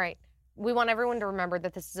 All right. We want everyone to remember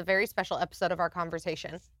that this is a very special episode of our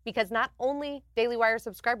conversation because not only Daily Wire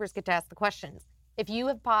subscribers get to ask the questions. If you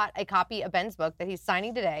have bought a copy of Ben's book that he's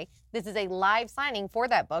signing today, this is a live signing for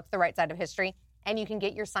that book, The Right Side of History, and you can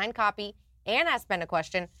get your signed copy and ask Ben a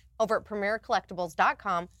question over at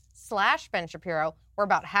premiercollectibles.com/Ben Shapiro. We're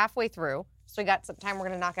about halfway through, so we got some time. We're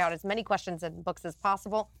going to knock out as many questions and books as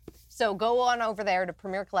possible. So go on over there to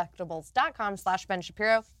premiercollectibles.com/Ben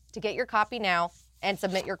Shapiro to get your copy now and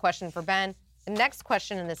submit your question for Ben. The next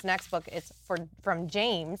question in this next book is from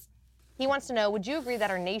James. He wants to know, would you agree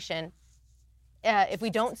that our nation, if we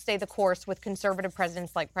don't stay the course with conservative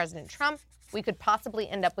presidents like President Trump, we could possibly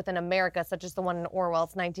end up with an America such as the one in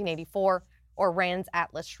Orwell's 1984 or Rand's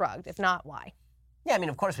Atlas Shrugged? If not, why? Yeah, I mean,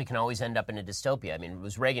 of course, we can always end up in a dystopia. I mean, it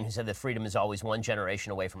was Reagan who said that freedom is always one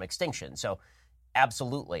generation away from extinction. So,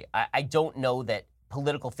 absolutely. I don't know that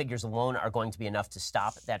political figures alone are going to be enough to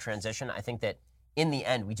stop that transition. I think that in the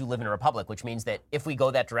end, we do live in a republic, which means that if we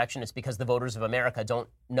go that direction, it's because the voters of America don't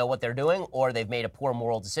know what they're doing or they've made a poor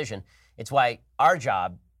moral decision. It's why our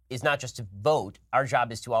job is not just to vote. Our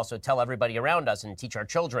job is to also tell everybody around us and teach our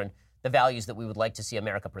children the values that we would like to see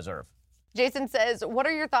America preserve. Jason says, what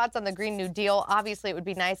are your thoughts on the Green New Deal? Obviously, it would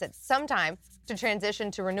be nice at some time to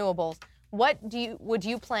transition to renewables. What would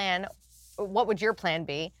your plan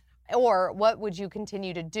be? Or what would you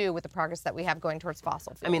continue to do with the progress that we have going towards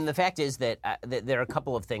fossil fuels? I mean, the fact is that there are a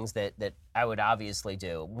couple of things that I would obviously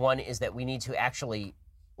do. One is that we need to actually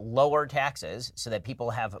lower taxes so that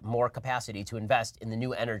people have more capacity to invest in the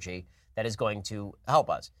new energy that is going to help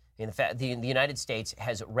us. I mean, the United States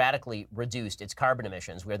has radically reduced its carbon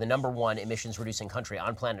emissions. We are the #1 emissions-reducing country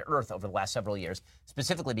on planet Earth over the last several years,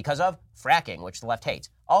 specifically because of fracking, which the left hates.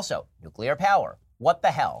 Also, nuclear power. What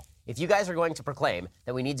the hell? If you guys are going to proclaim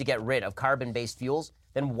that we need to get rid of carbon-based fuels,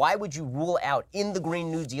 then why would you rule out in the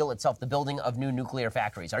Green New Deal itself the building of new nuclear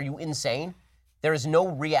factories? Are you insane? There is no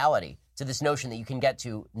reality to this notion that you can get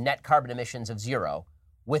to net carbon emissions of zero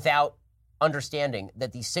without understanding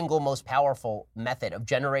that the single most powerful method of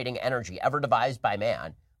generating energy ever devised by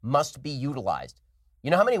man must be utilized.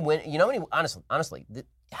 How many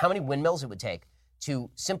windmills it would take to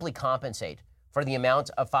simply compensate for the amount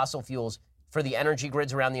of fossil fuels for the energy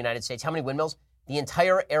grids around the United States? How many windmills? The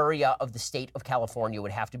entire area of the state of California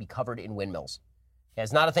would have to be covered in windmills.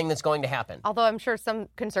 It's not a thing that's going to happen. Although I'm sure some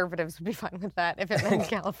conservatives would be fine with that if it meant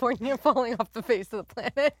California falling off the face of the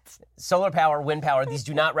planet. Solar power, wind power, these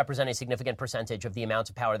do not represent a significant percentage of the amount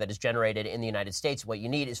of power that is generated in the United States. What you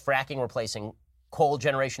need is fracking replacing coal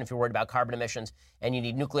generation if you're worried about carbon emissions, and you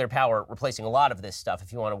need nuclear power replacing a lot of this stuff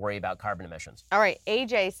if you want to worry about carbon emissions. All right,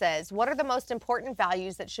 AJ says, what are the most important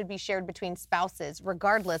values that should be shared between spouses,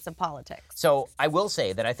 regardless of politics? So I will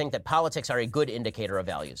say that I think that politics are a good indicator of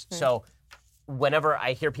values. So whenever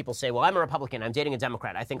I hear people say, well, I'm a Republican, I'm dating a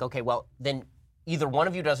Democrat, I think, okay, well, then either one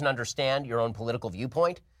of you doesn't understand your own political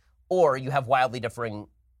viewpoint, or you have wildly differing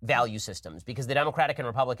value systems, because the Democratic and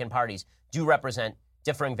Republican parties do represent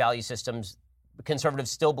differing value systems. Conservatives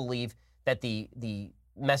still believe that the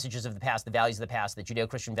messages of the past, the values of the past, the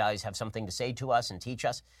Judeo-Christian values have something to say to us and teach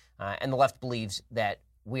us. And the left believes that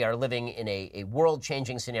we are living in a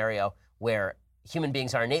world-changing scenario where human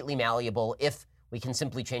beings are innately malleable if we can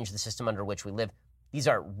simply change the system under which we live. These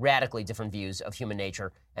are radically different views of human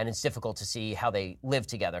nature, and it's difficult to see how they live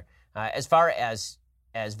together. As far as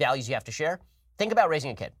values you have to share, think about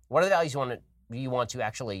raising a kid. What are the values you want to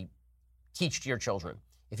actually teach to your children?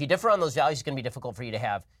 If you differ on those values, it's going to be difficult for you to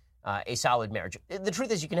have a solid marriage. The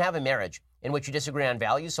truth is you can have a marriage in which you disagree on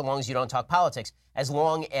values so long as you don't talk politics, as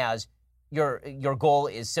long as your goal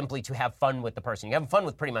is simply to have fun with the person. You have fun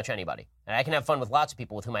with pretty much anybody. And I can have fun with lots of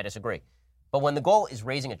people with whom I disagree. But when the goal is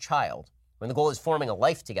raising a child, when the goal is forming a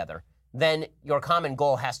life together, then your common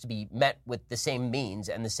goal has to be met with the same means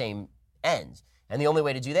and the same ends. And the only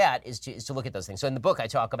way to do that is to look at those things. So in the book, I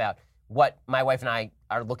talk about what my wife and I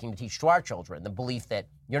are looking to teach to our children, the belief that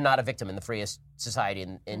you're not a victim in the freest society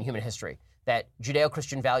in human history, that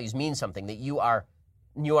Judeo-Christian values mean something, that you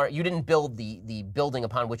didn't build the building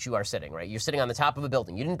upon which you are sitting, right? You're sitting on the top of a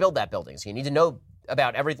building. You didn't build that building, so you need to know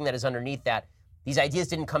about everything that is underneath that. These ideas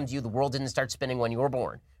didn't come to you. The world didn't start spinning when you were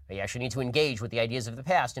born. You actually need to engage with the ideas of the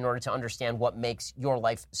past in order to understand what makes your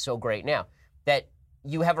life so great now. That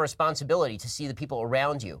you have a responsibility to see the people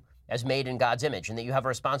around you as made in God's image, and that you have a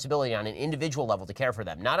responsibility on an individual level to care for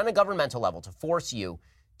them, not on a governmental level to force you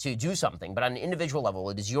to do something, but on an individual level,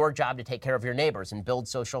 it is your job to take care of your neighbors and build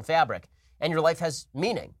social fabric, and your life has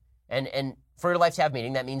meaning. And for your life to have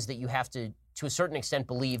meaning, that means that you have to a certain extent,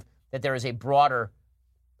 believe that there is a broader,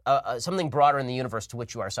 something broader in the universe to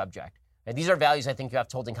which you are subject. And these are values I think you have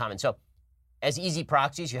to hold in common. So, as easy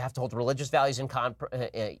proxies, you have to hold religious values you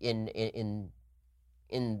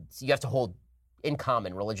have to hold in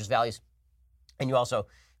common religious values, and you also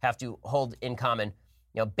have to hold in common,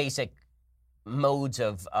 basic modes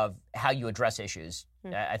of how you address issues.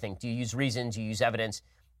 I think, do you use reason? Do you use evidence?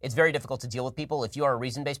 It's very difficult to deal with people. If you are a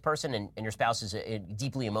reason-based person and your spouse is a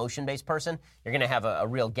deeply emotion-based person, you're going to have a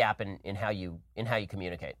real gap in how you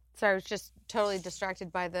communicate. Sorry, I was just totally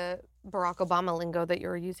distracted by the Barack Obama lingo that you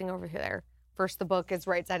were using over there. First, the book is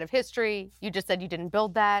Right Side of History. You just said you didn't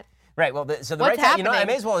build that. Right. Well, so the What's right side, happening? I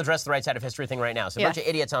may as well address the right side of history thing right now. So a bunch of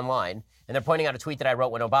idiots online, and they're pointing out a tweet that I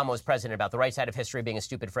wrote when Obama was president about the right side of history being a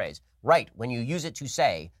stupid phrase. Right, when you use it to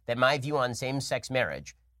say that my view on same-sex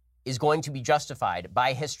marriage is going to be justified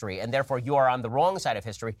by history, and therefore you are on the wrong side of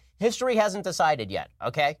history. History hasn't decided yet,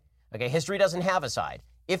 okay? History doesn't have a side.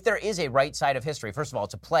 If there is a right side of history, first of all,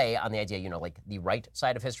 it's a play on the idea, like the right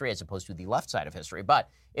side of history as opposed to the left side of history. But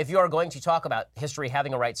if you are going to talk about history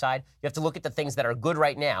having a right side, you have to look at the things that are good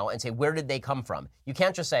right now and say, where did they come from? You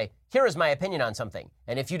can't just say, here is my opinion on something.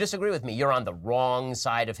 And if you disagree with me, you're on the wrong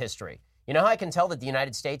side of history. You know how I can tell that the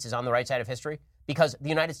United States is on the right side of history? Because the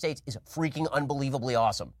United States is freaking unbelievably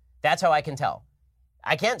awesome. That's how I can tell.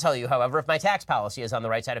 I can't tell you, however, if my tax policy is on the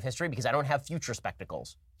right side of history because I don't have future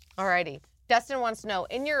spectacles. All righty. Dustin wants to know,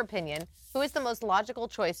 in your opinion, who is the most logical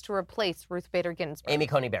choice to replace Ruth Bader Ginsburg? Amy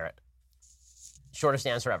Coney Barrett. Shortest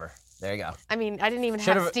answer ever. There you go. I mean, I didn't even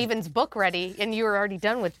have Stephen's book ready, and you were already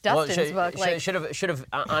done with Dustin's book. Should have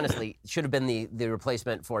honestly been the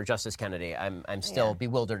replacement for Justice Kennedy. I'm still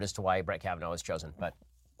bewildered as to why Brett Kavanaugh was chosen. But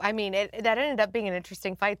I mean, that ended up being an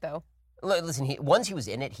interesting fight, though. Listen, once he was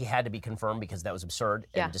in it, he had to be confirmed because that was absurd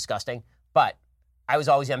and disgusting. But I was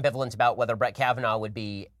always ambivalent about whether Brett Kavanaugh would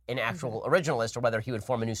be an actual originalist or whether he would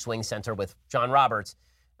form a new swing center with John Roberts.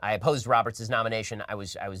 I opposed Roberts' nomination. I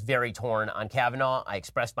was very torn on Kavanaugh. I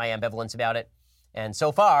expressed my ambivalence about it. And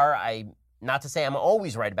so far, not to say I'm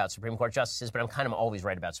always right about Supreme Court justices, but I'm kind of always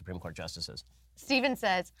right about Supreme Court justices. Stephen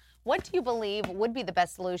says, What do you believe would be the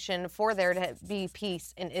best solution for there to be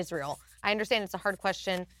peace in Israel? I understand it's a hard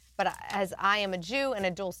question, but as I am a Jew and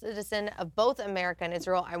a dual citizen of both America and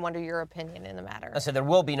Israel, I wonder your opinion in the matter. So there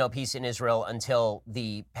will be no peace in Israel until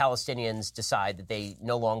the Palestinians decide that they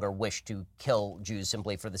no longer wish to kill Jews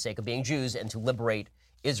simply for the sake of being Jews and to liberate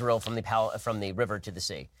Israel from the river to the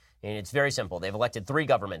sea. And it's very simple. They've elected 3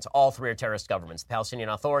 governments. All 3 are terrorist governments. The Palestinian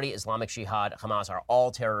Authority, Islamic Jihad, Hamas are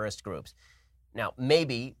all terrorist groups. Now,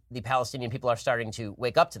 maybe the Palestinian people are starting to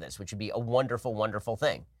wake up to this, which would be a wonderful, wonderful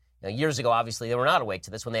thing. Now, years ago, obviously, they were not awake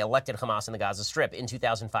to this when they elected Hamas in the Gaza Strip in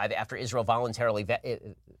 2005 after Israel voluntarily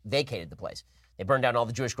vacated the place. They burned down all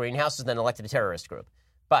the Jewish greenhouses and then elected a terrorist group.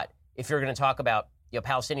 But if you're going to talk about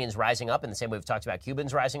Palestinians rising up in the same way we've talked about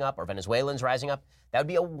Cubans rising up or Venezuelans rising up, that would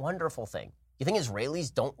be a wonderful thing. You think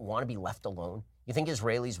Israelis don't want to be left alone? You think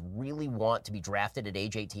Israelis really want to be drafted at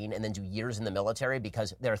age 18 and then do years in the military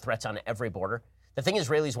because there are threats on every border? The thing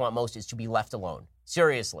Israelis want most is to be left alone.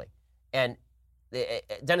 Seriously. And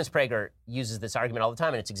Dennis Prager uses this argument all the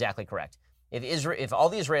time, and it's exactly correct. If all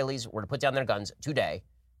the Israelis were to put down their guns today,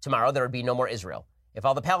 tomorrow there would be no more Israel. If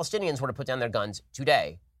all the Palestinians were to put down their guns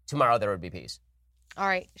today, tomorrow there would be peace. All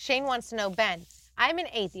right. Shane wants to know, Ben, I'm an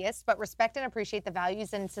atheist, but respect and appreciate the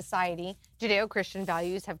values in society Judeo-Christian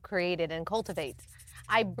values have created and cultivates.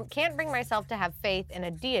 I can't bring myself to have faith in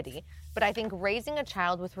a deity, but I think raising a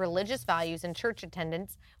child with religious values and church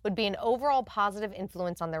attendance would be an overall positive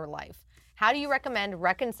influence on their life. How do you recommend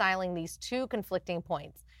reconciling these 2 conflicting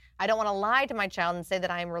points? I don't want to lie to my child and say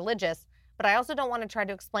that I am religious, but I also don't want to try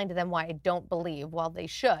to explain to them why I don't believe while they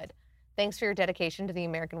should. Thanks for your dedication to the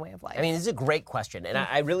American way of life. I mean, this is a great question, and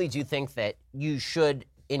I really do think that you should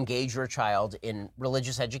engage your child in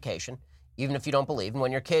religious education, even if you don't believe. And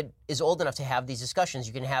when your kid is old enough to have these discussions,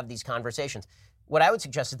 you can have these conversations. What I would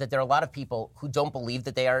suggest is that there are a lot of people who don't believe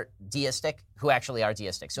that they are deistic, who actually are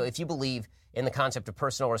deistic. So if you believe in the concept of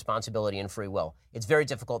personal responsibility and free will, it's very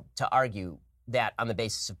difficult to argue that on the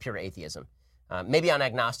basis of pure atheism. Maybe on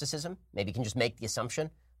agnosticism, maybe you can just make the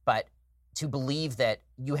assumption, but to believe that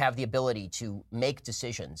you have the ability to make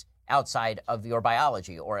decisions outside of your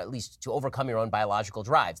biology, or at least to overcome your own biological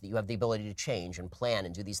drives, that you have the ability to change and plan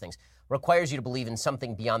and do these things, requires you to believe in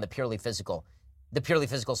something beyond the purely physical. The purely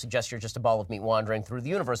physical suggests you're just a ball of meat wandering through the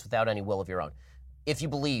universe without any will of your own. If you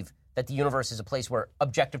believe that the universe is a place where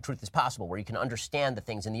objective truth is possible, where you can understand the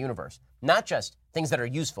things in the universe, not just things that are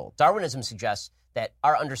useful. Darwinism suggests that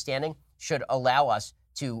our understanding should allow us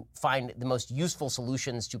to find the most useful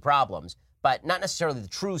solutions to problems, but not necessarily the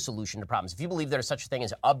true solution to problems. If you believe there is such a thing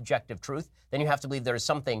as objective truth, then you have to believe there is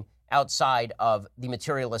something outside of the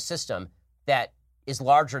materialist system that is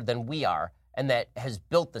larger than we are and that has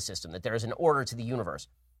built the system, that there is an order to the universe.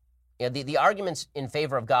 You know, the arguments in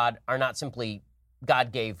favor of God are not simply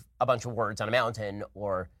God gave a bunch of words on a mountain,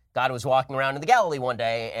 or God was walking around in the Galilee one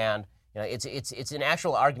day, and it's an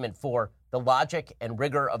actual argument for the logic and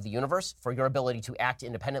rigor of the universe, for your ability to act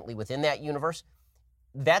independently within that universe.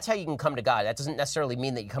 That's how you can come to God. That doesn't necessarily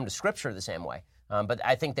mean that you come to Scripture the same way. But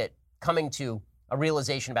I think that coming to a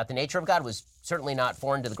realization about the nature of God was certainly not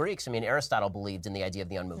foreign to the Greeks. I mean, Aristotle believed in the idea of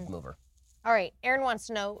the unmoved mover. All right. Aaron wants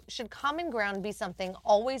to know, should common ground be something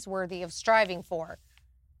always worthy of striving for,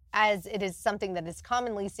 as it is something that is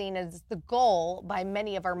commonly seen as the goal by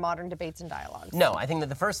many of our modern debates and dialogues? No, I think that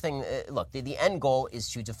the first thing, the end goal is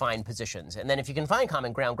to define positions. And then if you can find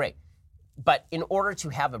common ground, great. But in order to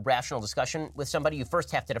have a rational discussion with somebody, you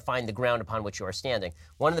first have to define the ground upon which you are standing.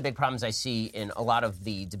 One of the big problems I see in a lot of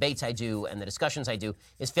the debates I do and the discussions I do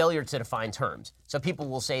is failure to define terms. So people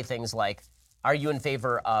will say things like, are you in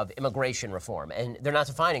favor of immigration reform? And they're not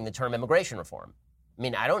defining the term immigration reform. I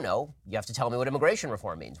mean, I don't know. You have to tell me what immigration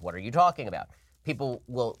reform means. What are you talking about? People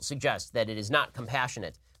will suggest that it is not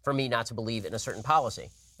compassionate for me not to believe in a certain policy.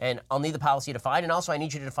 And I'll need the policy defined, and also I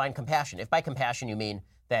need you to define compassion. If by compassion you mean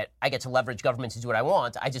that I get to leverage government to do what I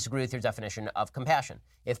want, I disagree with your definition of compassion.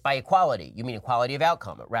 If by equality you mean equality of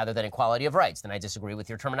outcome rather than equality of rights, then I disagree with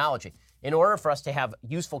your terminology. In order for us to have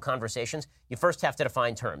useful conversations, you first have to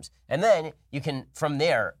define terms. And then you can, from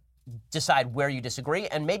there, decide where you disagree,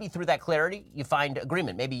 and maybe through that clarity, you find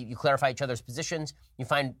agreement. Maybe you clarify each other's positions, you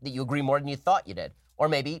find that you agree more than you thought you did. Or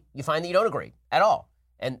maybe you find that you don't agree at all,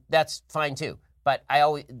 and that's fine too. But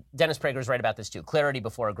Dennis Prager is right about this too. Clarity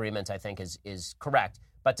before agreement, I think, is correct,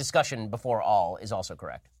 but discussion before all is also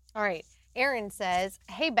correct. All right. Aaron says,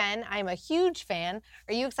 hey, Ben, I'm a huge fan.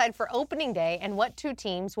 Are you excited for opening day? And what 2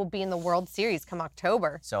 teams will be in the World Series come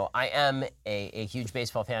October? So I am a huge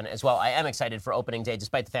baseball fan as well. I am excited for opening day,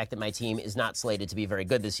 despite the fact that my team is not slated to be very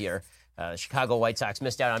good this year. Chicago White Sox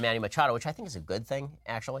missed out on Manny Machado, which I think is a good thing,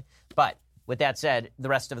 actually. But With that said, the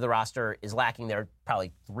rest of the roster is lacking. They're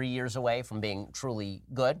probably 3 years away from being truly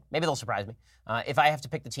good. Maybe they'll surprise me. If I have to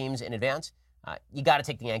pick the teams in advance, you got to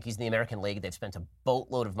take the Yankees in the American League. They've spent a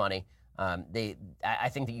boatload of money. I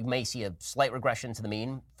think that you may see a slight regression to the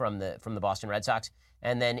mean from the Boston Red Sox.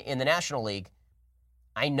 And then in the National League,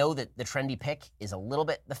 I know that the trendy pick is a little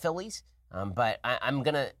bit the Phillies, but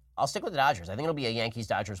I'll stick with the Dodgers. I think it'll be a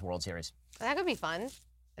Yankees-Dodgers World Series. That could be fun.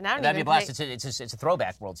 And that'd be a blast. It's a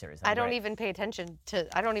throwback World Series. I don't even pay attention to.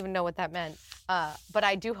 I don't even know what that meant. But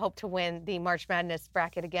I do hope to win the March Madness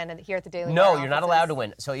bracket again here at the Daily. No, you're not allowed to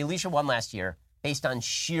win. So Alicia won last year based on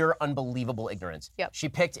sheer unbelievable ignorance. Yep. She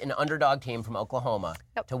picked an underdog team from Oklahoma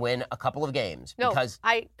to win a couple of games. Because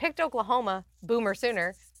I picked Oklahoma, Boomer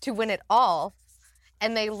Sooner, to win it all,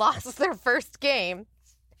 and they lost their first game.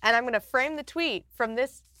 And I'm going to frame the tweet from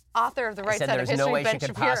this author of the Right Side of History, there's no way Ben she could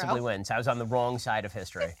Shapiro. possibly win. So I was on the wrong side of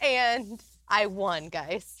history. And I won,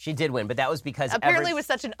 guys. She did win, but that was because apparently it was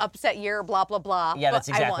such an upset year, blah, blah, blah. Yeah, that's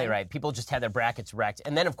exactly right. People just had their brackets wrecked.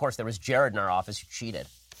 And then, of course, there was Jared in our office who cheated.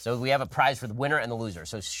 So we have a prize for the winner and the loser.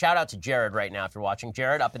 So shout out to Jared right now if you're watching.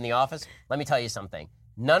 Jared, up in the office, let me tell you something.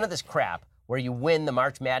 None of this crap where you win the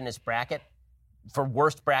March Madness bracket for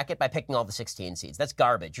worst bracket by picking all the 16 seeds. That's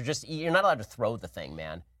garbage. You're not allowed to throw the thing,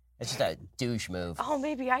 man. It's just a douche move. Oh,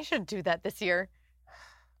 maybe I should do that this year.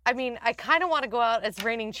 I mean, I kind of want to go out as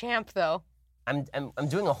reigning champ, though. I'm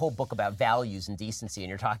doing a whole book about values and decency, and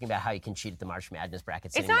you're talking about how you can cheat at the March Madness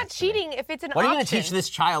bracket. It's not cheating if it's an option. What are you going to teach this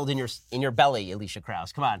child in your belly, Alicia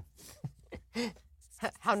Krause? Come on.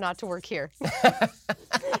 How not to work here.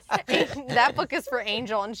 That book is for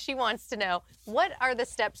Angel, and she wants to know, what are the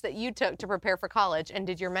steps that you took to prepare for college, and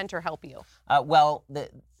did your mentor help you?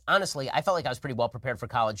 Honestly, I felt like I was pretty well prepared for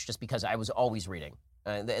college just because I was always reading.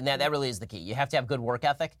 And that really is the key. You have to have good work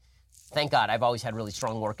ethic. Thank God, I've always had really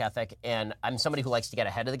strong work ethic, and I'm somebody who likes to get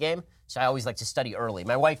ahead of the game, so I always like to study early.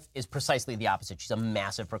 My wife is precisely the opposite. She's a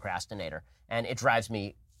massive procrastinator, and it drives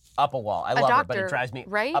me up a wall. I love her, but it drives me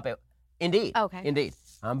up a... Indeed. Okay. Indeed.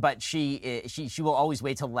 But she will always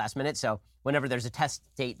wait till the last minute, so whenever there's a test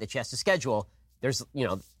date that she has to schedule, there's,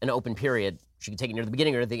 an open period. She can take it near the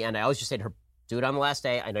beginning or the end. I always just say to her, do it on the last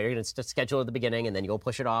day. I know you're going to schedule at the beginning, and then you'll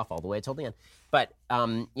push it off all the way till the end. But,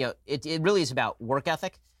 it really is about work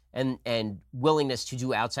ethic and willingness to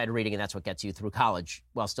do outside reading, and that's what gets you through college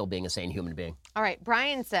while still being a sane human being. All right.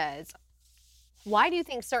 Brian says, why do you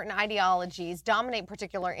think certain ideologies dominate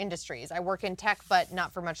particular industries? I work in tech, but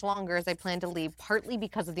not for much longer, as I plan to leave, partly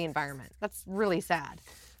because of the environment. That's really sad.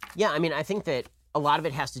 Yeah, I mean, I think that a lot of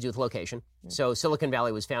it has to do with location. So Silicon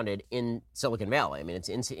Valley was founded in Silicon Valley. I mean, it's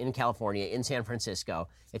in California, in San Francisco.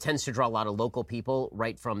 It tends to draw a lot of local people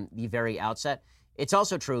right from the very outset. It's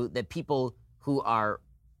also true that people who are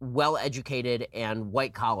well-educated and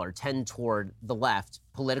white-collar tend toward the left,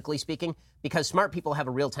 politically speaking, because smart people have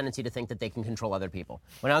a real tendency to think that they can control other people.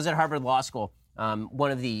 When I was at Harvard Law School,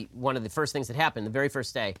 one of the first things that happened, the very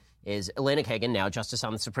first day, is Elena Kagan, now Justice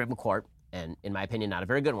on the Supreme Court, and in my opinion, not a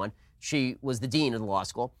very good one. She was the dean of the law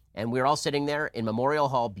school, and we were all sitting there in Memorial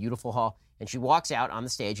Hall, beautiful hall, and she walks out on the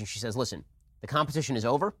stage and she says, listen, the competition is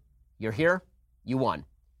over. You're here. You won.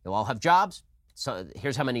 You'll all have jobs. So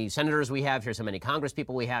here's how many senators we have. Here's how many Congress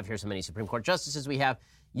people we have. Here's how many Supreme Court justices we have.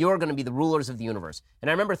 You're going to be the rulers of the universe. And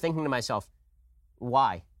I remember thinking to myself,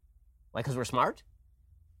 why? Like, because we're smart?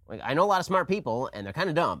 Like, I know a lot of smart people, and they're kind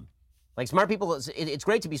of dumb. Like, smart people, it's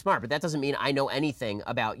great to be smart, but that doesn't mean I know anything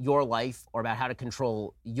about your life or about how to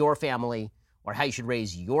control your family or how you should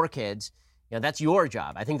raise your kids. That's your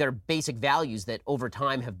job. I think there are basic values that over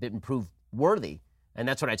time have been proved worthy, and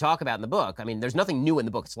that's what I talk about in the book. I mean, there's nothing new in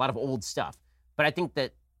the book. It's a lot of old stuff. But I think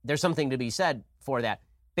that there's something to be said for that.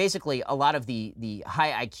 Basically, a lot of the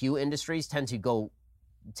high IQ industries tend to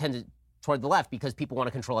toward the left because people want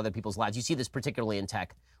to control other people's lives. You see this particularly in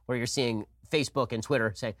tech, where you're seeing Facebook and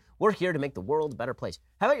Twitter say, we're here to make the world a better place.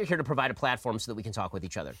 How about you're here to provide a platform so that we can talk with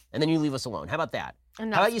each other? And then you leave us alone. How about that? And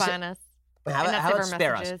not spy on us. How about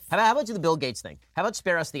spare us? How about do the Bill Gates thing? How about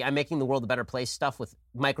spare us the I'm making the world a better place stuff with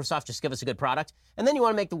Microsoft? Just give us a good product. And then you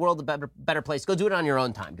want to make the world a better place. Go do it on your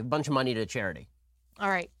own time. Give a bunch of money to charity. All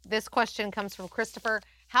right. This question comes from Christopher.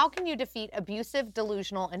 How can you defeat abusive,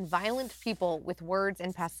 delusional, and violent people with words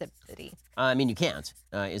and passivity? I mean, you can't,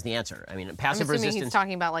 is the answer. I mean, passive I'm assuming resistance... he's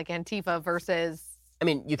talking about like Antifa versus... I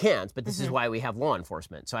mean, you can't, but this is why we have law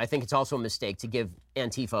enforcement. So I think it's also a mistake to give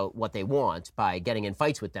Antifa what they want by getting in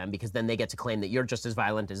fights with them, because then they get to claim that you're just as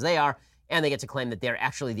violent as they are, and they get to claim that they're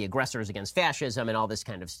actually the aggressors against fascism and all this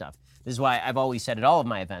kind of stuff. This is why I've always said at all of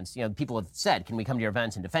my events, people have said, can we come to your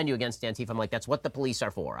events and defend you against Antifa? I'm like, that's what the police are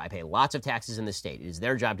for. I pay lots of taxes in this state. It is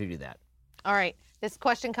their job to do that. All right. This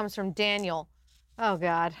question comes from Daniel. Oh,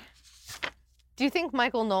 God. Do you think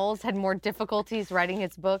Michael Knowles had more difficulties writing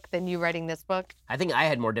his book than you writing this book? I think I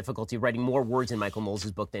had more difficulty writing more words in Michael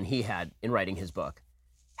Knowles' book than he had in writing his book.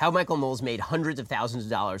 How Michael Knowles made hundreds of thousands of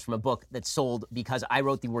dollars from a book that sold because I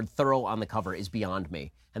wrote the word thorough on the cover is beyond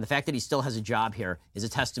me. And the fact that he still has a job here is a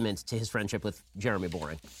testament to his friendship with Jeremy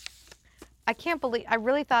Boring. I can't believe, I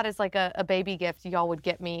really thought as like a baby gift, y'all would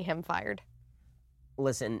get me him fired.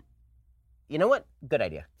 Listen, you know what? Good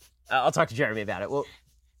idea. I'll talk to Jeremy about it. Well,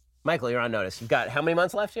 Michael, you're on notice. You've got how many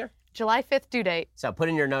months left here? July 5th due date. So put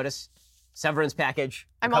in your notice. Severance package,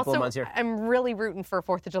 a couple of months here. I'm really rooting for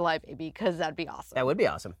 4th of July, baby, because that'd be awesome. That would be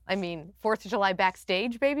awesome. I mean, 4th of July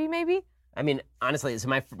backstage, baby, maybe? I mean, honestly, so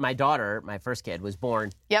my daughter, my first kid, was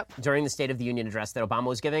born during the State of the Union address that Obama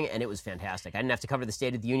was giving, and it was fantastic. I didn't have to cover the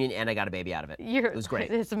State of the Union, and I got a baby out of it. It was great.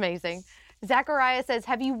 It's amazing. Zachariah says,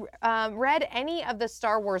 have you read any of the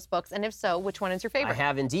Star Wars books? And if so, which one is your favorite? I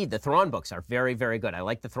have indeed. The Thrawn books are very, very good. I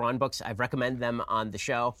like the Thrawn books. I've recommended them on the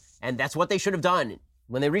show, and that's what they should have done.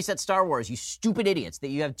 When they reset Star Wars, you stupid idiots, that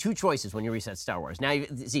you have two choices when you reset Star Wars. Now,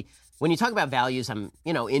 see, when you talk about values, I'm,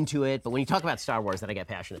 into it, but when you talk about Star Wars, then I get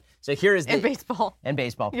passionate. So here is the... And baseball. And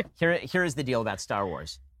baseball. Yeah. Here is the deal about Star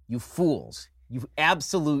Wars. You fools. You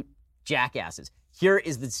absolute jackasses. Here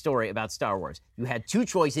is the story about Star Wars. You had two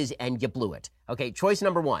choices and you blew it. Okay, choice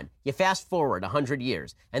number one, you fast forward 100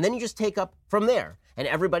 years, and then you just take up from there. And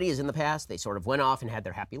everybody is in the past. They sort of went off and had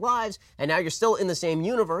their happy lives, and now you're still in the same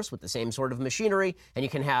universe with the same sort of machinery, and you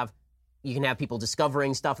can have people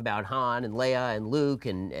discovering stuff about Han and Leia and Luke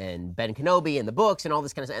and Ben Kenobi and the books and all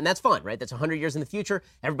this kind of stuff. And that's fun, right? That's 100 years in the future.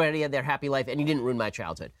 Everybody had their happy life, and you didn't ruin my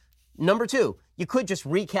childhood. Number two, you could just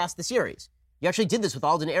recast the series. You actually did this with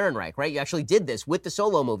Alden Ehrenreich, right? You actually did this with the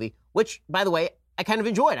Solo movie, which, by the way, I kind of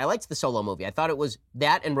enjoyed. I liked the Solo movie. I thought it was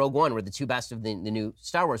that and Rogue One were the two best of the new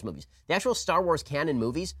Star Wars movies. The actual Star Wars canon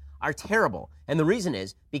movies are terrible. And the reason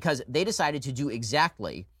is because they decided to do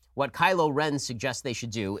exactly what Kylo Ren suggests they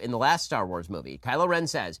should do in the last Star Wars movie. Kylo Ren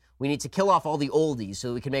says, we need to kill off all the oldies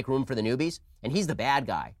so we can make room for the newbies. And he's the bad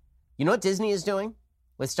guy. You know what Disney is doing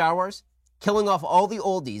with Star Wars? Killing off all the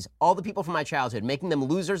oldies, all the people from my childhood, making them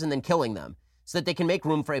losers and then killing them, so that they can make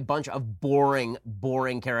room for a bunch of boring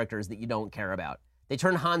characters that you don't care about. They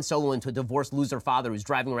turned Han Solo into a divorced loser father who's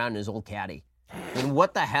driving around in his old caddy. I mean,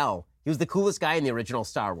 what the hell? He was the coolest guy in the original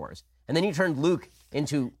Star Wars. And then he turned Luke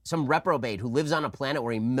into some reprobate who lives on a planet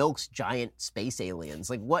where he milks giant space aliens.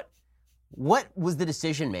 Like, what was the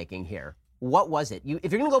decision-making here? What was it?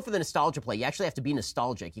 If you're going to go for the nostalgia play, you actually have to be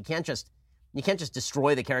nostalgic. You can't just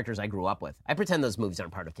destroy the characters I grew up with. I pretend those movies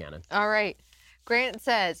aren't part of canon. All right. Grant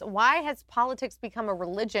says, why has politics become a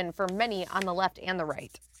religion for many on the left and the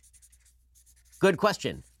right? Good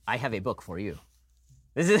question. I have a book for you.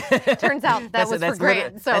 Turns out that was for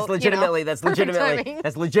Grant. That's legitimately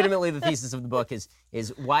the thesis of the book is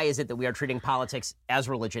why is it that we are treating politics as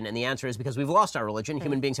religion? And the answer is because we've lost our religion.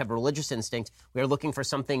 Human beings have a religious instinct. We are looking for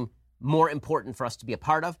something more important for us to be a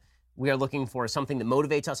part of. We are looking for something that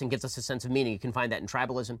motivates us and gives us a sense of meaning. You can find that in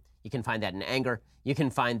tribalism. You can find that in anger. You can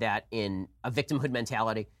find that in a victimhood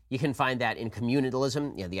mentality. You can find that in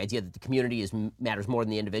communalism, the idea that the community matters more than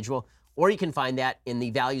the individual. Or you can find that in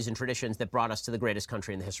the values and traditions that brought us to the greatest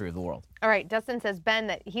country in the history of the world. All right, Dustin says, Ben,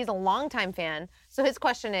 that he's a longtime fan. So his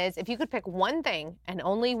question is, if you could pick one thing and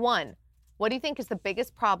only one, what do you think is the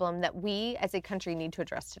biggest problem that we as a country need to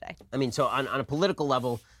address today? I mean, so on a political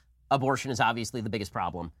level, abortion is obviously the biggest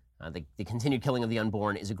problem. The continued killing of the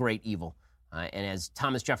unborn is a great evil. And as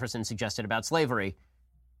Thomas Jefferson suggested about slavery,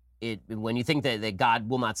 when you think that God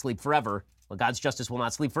will not sleep forever, well, God's justice will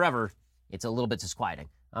not sleep forever, it's a little bit disquieting.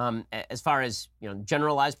 As far as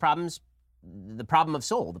generalized problems, the problem of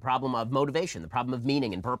soul, the problem of motivation, the problem of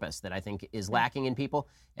meaning and purpose that I think is lacking in people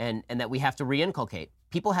and that we have to reinculcate.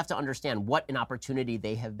 People have to understand what an opportunity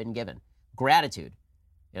they have been given. Gratitude.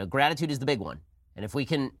 Gratitude is the big one. And if we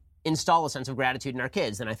can install a sense of gratitude in our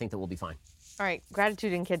kids, then I think that we'll be fine. All right.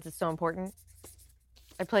 Gratitude in kids is so important.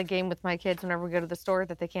 I play a game with my kids whenever we go to the store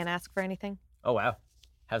that they can't ask for anything. Oh, wow.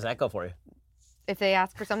 How's that go for you? If they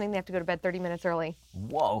ask for something, they have to go to bed 30 minutes early.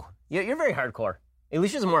 Whoa. You're very hardcore.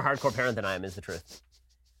 Alicia's a more hardcore parent than I am, is the truth.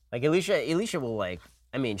 Like, Alicia will,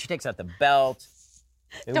 she takes out the belt.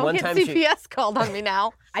 Don't get CPS called on me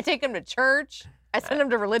now. I take them to church. I send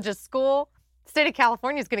them to religious school. The state of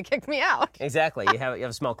California is going to kick me out. Exactly. You have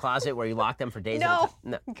a small closet where you lock them for days. No.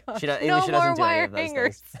 No. No more wire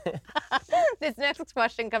hangers. This next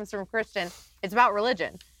question comes from Christian. It's about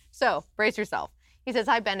religion. So brace yourself. He says,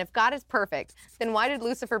 hi, Ben. If God is perfect, then why did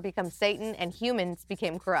Lucifer become Satan and humans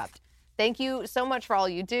became corrupt? Thank you so much for all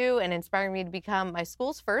you do and inspiring me to become my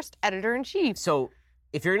school's first editor-in-chief. So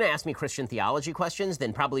if you're going to ask me Christian theology questions,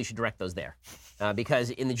 then probably you should direct those there. Because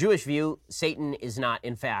in the Jewish view, Satan is not,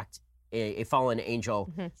 in fact, a fallen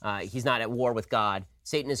angel. He's not at war with God.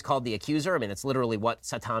 Satan is called the accuser. I mean, that's literally what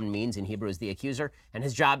Satan means in Hebrew, is the accuser. And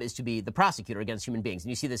his job is to be the prosecutor against human beings. And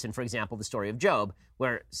you see this in, for example, the story of Job,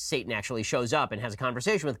 where Satan actually shows up and has a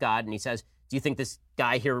conversation with God, and he says, do you think this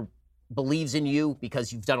guy here believes in you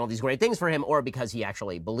because you've done all these great things for him, or because he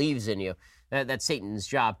actually believes in you? That's Satan's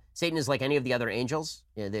job. Satan is like any of the other angels.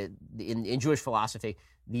 In Jewish philosophy,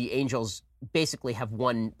 the angels basically have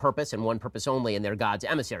one purpose and one purpose only, and they're God's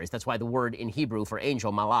emissaries. That's why the word in Hebrew for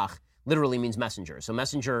angel, malach, literally means messenger. So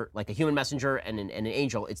messenger, like a human messenger and an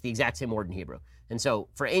angel, it's the exact same word in Hebrew. And so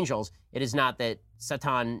for angels, it is not that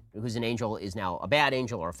Satan, who's an angel, is now a bad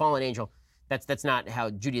angel or a fallen angel. That's not how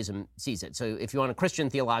Judaism sees it. So if you want a Christian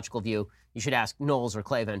theological view, you should ask Knowles or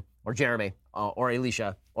Clavin or Jeremy or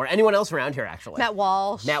Elisha or anyone else around here, actually. Matt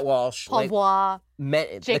Walsh. Paul Bois.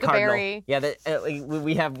 Jacob Berry. Yeah,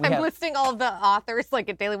 we have. I'm listing all of the authors like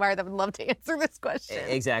at Daily Wire that would love to answer this question.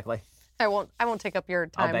 Exactly. I won't take up your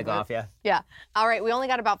time. I'll beg off, yeah. Yeah. All right, we only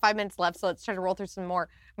got about 5 minutes left, so let's try to roll through some more.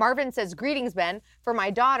 Marvin says, greetings, Ben. For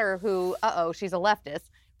my daughter who, she's a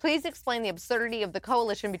leftist, please explain the absurdity of the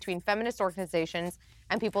coalition between feminist organizations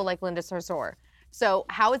and people like Linda Sarsour. So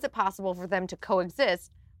how is it possible for them to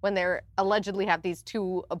coexist when they allegedly have these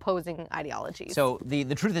two opposing ideologies? So the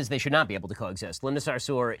truth is they should not be able to coexist. Linda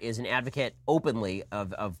Sarsour is an advocate openly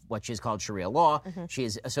of what she's called Sharia law. She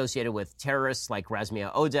is associated with terrorists like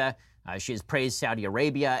Razmia Odeh. She has praised Saudi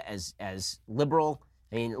Arabia as liberal.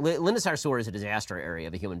 I mean, Linda Sarsour is a disaster area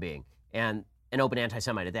of a human being, and an open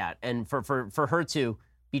anti-Semite at that. And for her to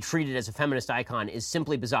be treated as a feminist icon is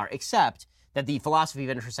simply bizarre, except that the philosophy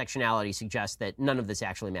of intersectionality suggests that none of this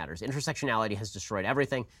actually matters. Intersectionality has destroyed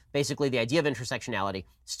everything. Basically, the idea of intersectionality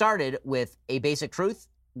started with a basic truth,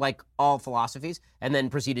 like all philosophies, and then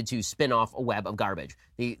proceeded to spin off a web of garbage.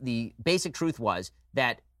 The basic truth was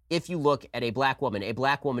that if you look at a black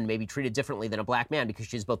woman may be treated differently than a black man because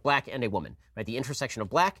she's both black and a woman, right? The intersection of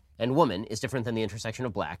black and woman is different than the intersection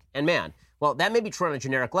of black and man. Well, that may be true on a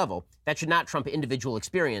generic level. That should not trump individual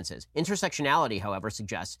experiences. Intersectionality, however,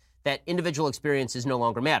 suggests that individual experiences no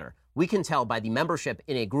longer matter. We can tell by the membership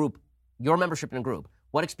in a group, your membership in a group,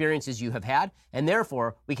 what experiences you have had, and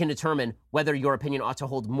therefore we can determine whether your opinion ought to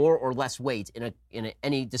hold more or less weight in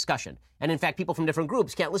any discussion. And in fact, people from different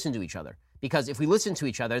groups can't listen to each other, because if we listen to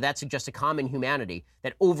each other, that suggests a common humanity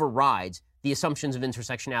that overrides the assumptions of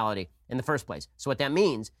intersectionality in the first place. So what that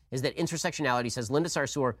means is that intersectionality says Linda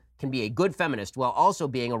Sarsour can be a good feminist while also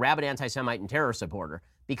being a rabid anti-Semite and terror supporter,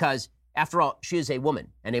 because after all, she is a woman,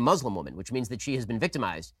 and a Muslim woman, which means that she has been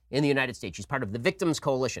victimized in the United States. She's part of the Victims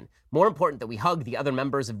Coalition. More important that we hug the other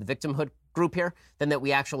members of the victimhood group here than that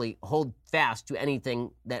we actually hold fast to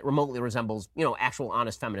anything that remotely resembles, actual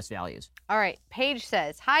honest feminist values. All right. Paige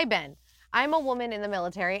says, hi, Ben. I'm a woman in the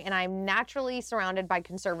military, and I'm naturally surrounded by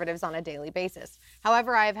conservatives on a daily basis.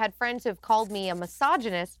 However, I have had friends who have called me a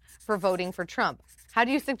misogynist for voting for Trump. How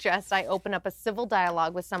do you suggest I open up a civil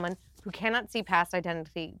dialogue with someone who cannot see past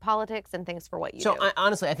identity politics and thinks for what you do? So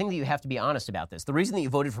honestly, I think that you have to be honest about this. The reason that you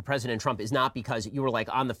voted for President Trump is not because you were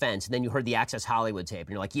on the fence and then you heard the Access Hollywood tape and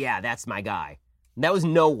you're like, yeah, that's my guy. And that was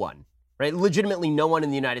no one, right? Legitimately no one in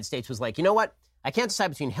the United States was like, you know what? I can't decide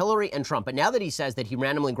between Hillary and Trump, but now that he says that he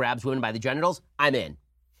randomly grabs women by the genitals, I'm in.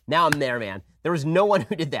 Now I'm there, man. There was no one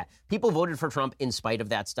who did that. People voted for Trump in spite of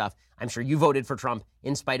that stuff. I'm sure you voted for Trump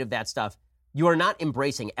in spite of that stuff. You are not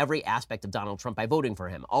embracing every aspect of Donald Trump by voting for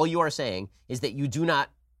him. All you are saying is that you do not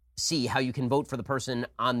see how you can vote for the person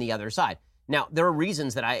on the other side. Now, there are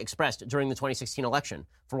reasons that I expressed during the 2016 election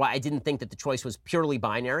for why I didn't think that the choice was purely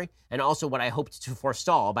binary, and also what I hoped to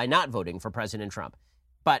forestall by not voting for President Trump.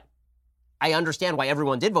 But I understand why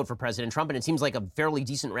everyone did vote for President Trump, and it seems like a fairly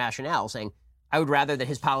decent rationale, saying I would rather that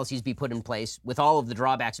his policies be put in place with all of the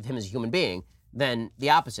drawbacks of him as a human being than the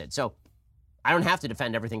opposite. So I don't have to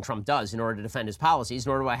defend everything Trump does in order to defend his policies,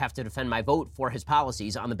 nor do I have to defend my vote for his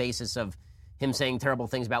policies on the basis of him saying terrible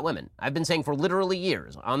things about women. I've been saying for literally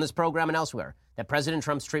years on this program and elsewhere that President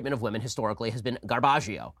Trump's treatment of women historically has been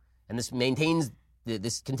garbaggio, and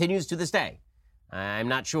this continues to this day. I'm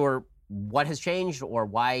not sure what has changed or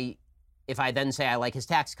why, if I then say I like his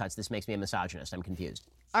tax cuts, this makes me a misogynist. I'm confused.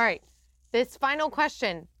 All right. This final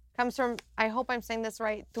question comes from, I hope I'm saying this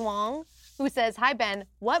right, Thuong, who says, hi, Ben,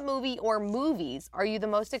 what movie or movies are you the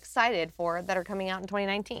most excited for that are coming out in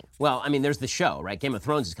 2019? Well, I mean, there's the show, right? Game of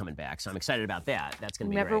Thrones is coming back, so I'm excited about that. That's going to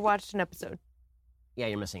be Never great. watched an episode. Yeah,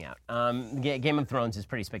 you're missing out. Game of Thrones is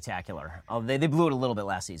pretty spectacular. They blew it a little bit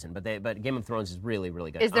last season, but Game of Thrones is really,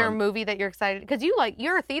 really good. Is there a movie that you're excited? Because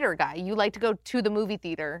you're a theater guy. You like to go to the movie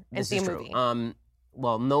theater and see a movie.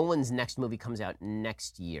 Well, Nolan's next movie comes out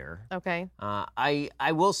next year. Okay.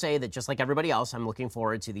 I will say that just like everybody else, I'm looking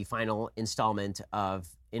forward to the final installment of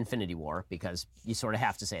Infinity War because you sort of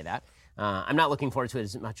have to say that. I'm not looking forward to it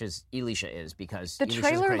as much as Elisha is because The Elisha's a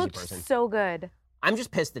trailer crazy looked person. so good. I'm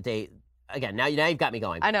just pissed that again, now you've got me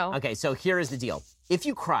going. I know. Okay, so here is the deal. If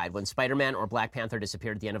you cried when Spider-Man or Black Panther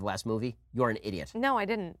disappeared at the end of last movie, you're an idiot. No, I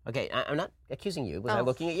didn't. Okay, I'm not accusing you. Was I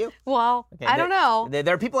looking at you? Well, Okay, I don't know.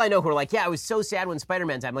 There are people I know who are like, yeah, I was so sad when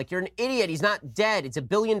Spider-Man died. I'm like, you're an idiot. He's not dead. It's a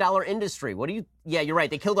billion-dollar industry. What do you... Yeah, you're right.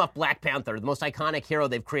 They killed off Black Panther, the most iconic hero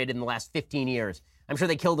they've created in the last 15 years. I'm sure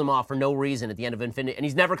they killed him off for no reason at the end of Infinity, and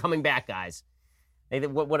he's never coming back, guys.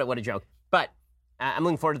 What a joke. But I'm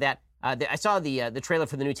looking forward to that. I saw the trailer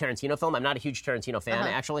for the new Tarantino film. I'm not a huge Tarantino fan,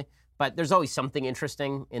 actually, but there's always something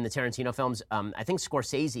interesting in the Tarantino films. I think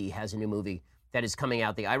Scorsese has a new movie that is coming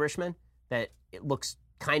out, The Irishman, that it looks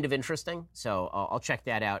kind of interesting. So I'll check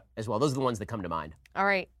that out as well. Those are the ones that come to mind. All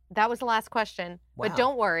right. That was the last question. Wow. But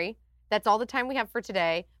don't worry. That's all the time we have for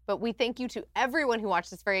today. But we thank you to everyone who watched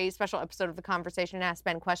this very special episode of The Conversation and asked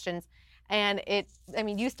Ben questions. And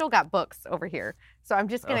you still got books over here. So I'm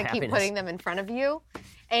just going to keep putting them in front of you.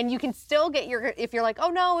 And you can still get if you're like, oh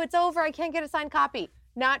no, it's over, I can't get a signed copy.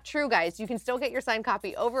 Not true, guys. You can still get your signed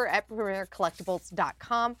copy over at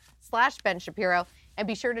premiercollectibles.com/Ben Shapiro. And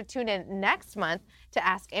be sure to tune in next month to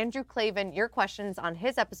ask Andrew Clavin your questions on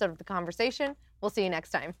his episode of The Conversation. We'll see you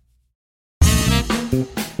next time.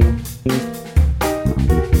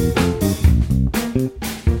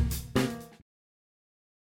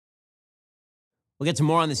 We'll get to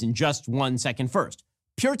more on this in just 1 second. First,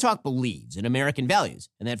 Pure Talk believes in American values,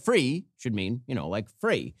 and that free should mean, like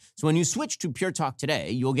free. So when you switch to Pure Talk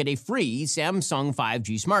today, you'll get a free Samsung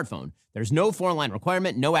 5G smartphone. There's no 4-line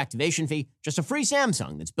requirement, no activation fee, just a free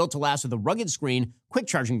Samsung that's built to last with a rugged screen, quick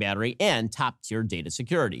charging battery, and top-tier data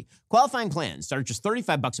security. Qualifying plans start at just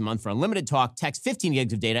 $35 a month for unlimited talk, text, 15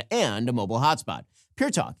 gigs of data, and a mobile hotspot.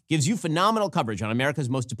 Pure Talk gives you phenomenal coverage on America's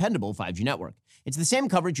most dependable 5G network. It's the same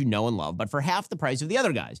coverage you know and love, but for half the price of the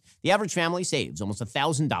other guys. The average family saves almost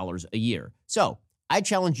 $1,000 a year. So I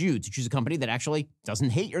challenge you to choose a company that actually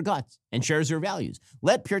doesn't hate your guts and shares your values.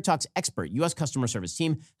 Let Pure Talk's expert U.S. customer service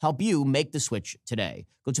team help you make the switch today.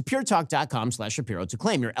 Go to puretalk.com/Shapiro to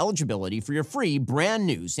claim your eligibility for your free brand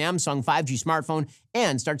new Samsung 5G smartphone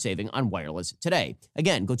and start saving on wireless today.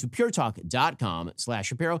 Again, go to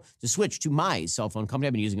puretalk.com/Shapiro to switch to my cell phone company.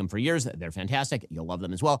 I've been using them for years. They're fantastic. You'll love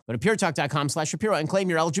them as well. Go to puretalk.com/Shapiro and claim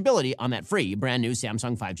your eligibility on that free brand new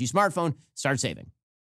Samsung 5G smartphone. Start saving.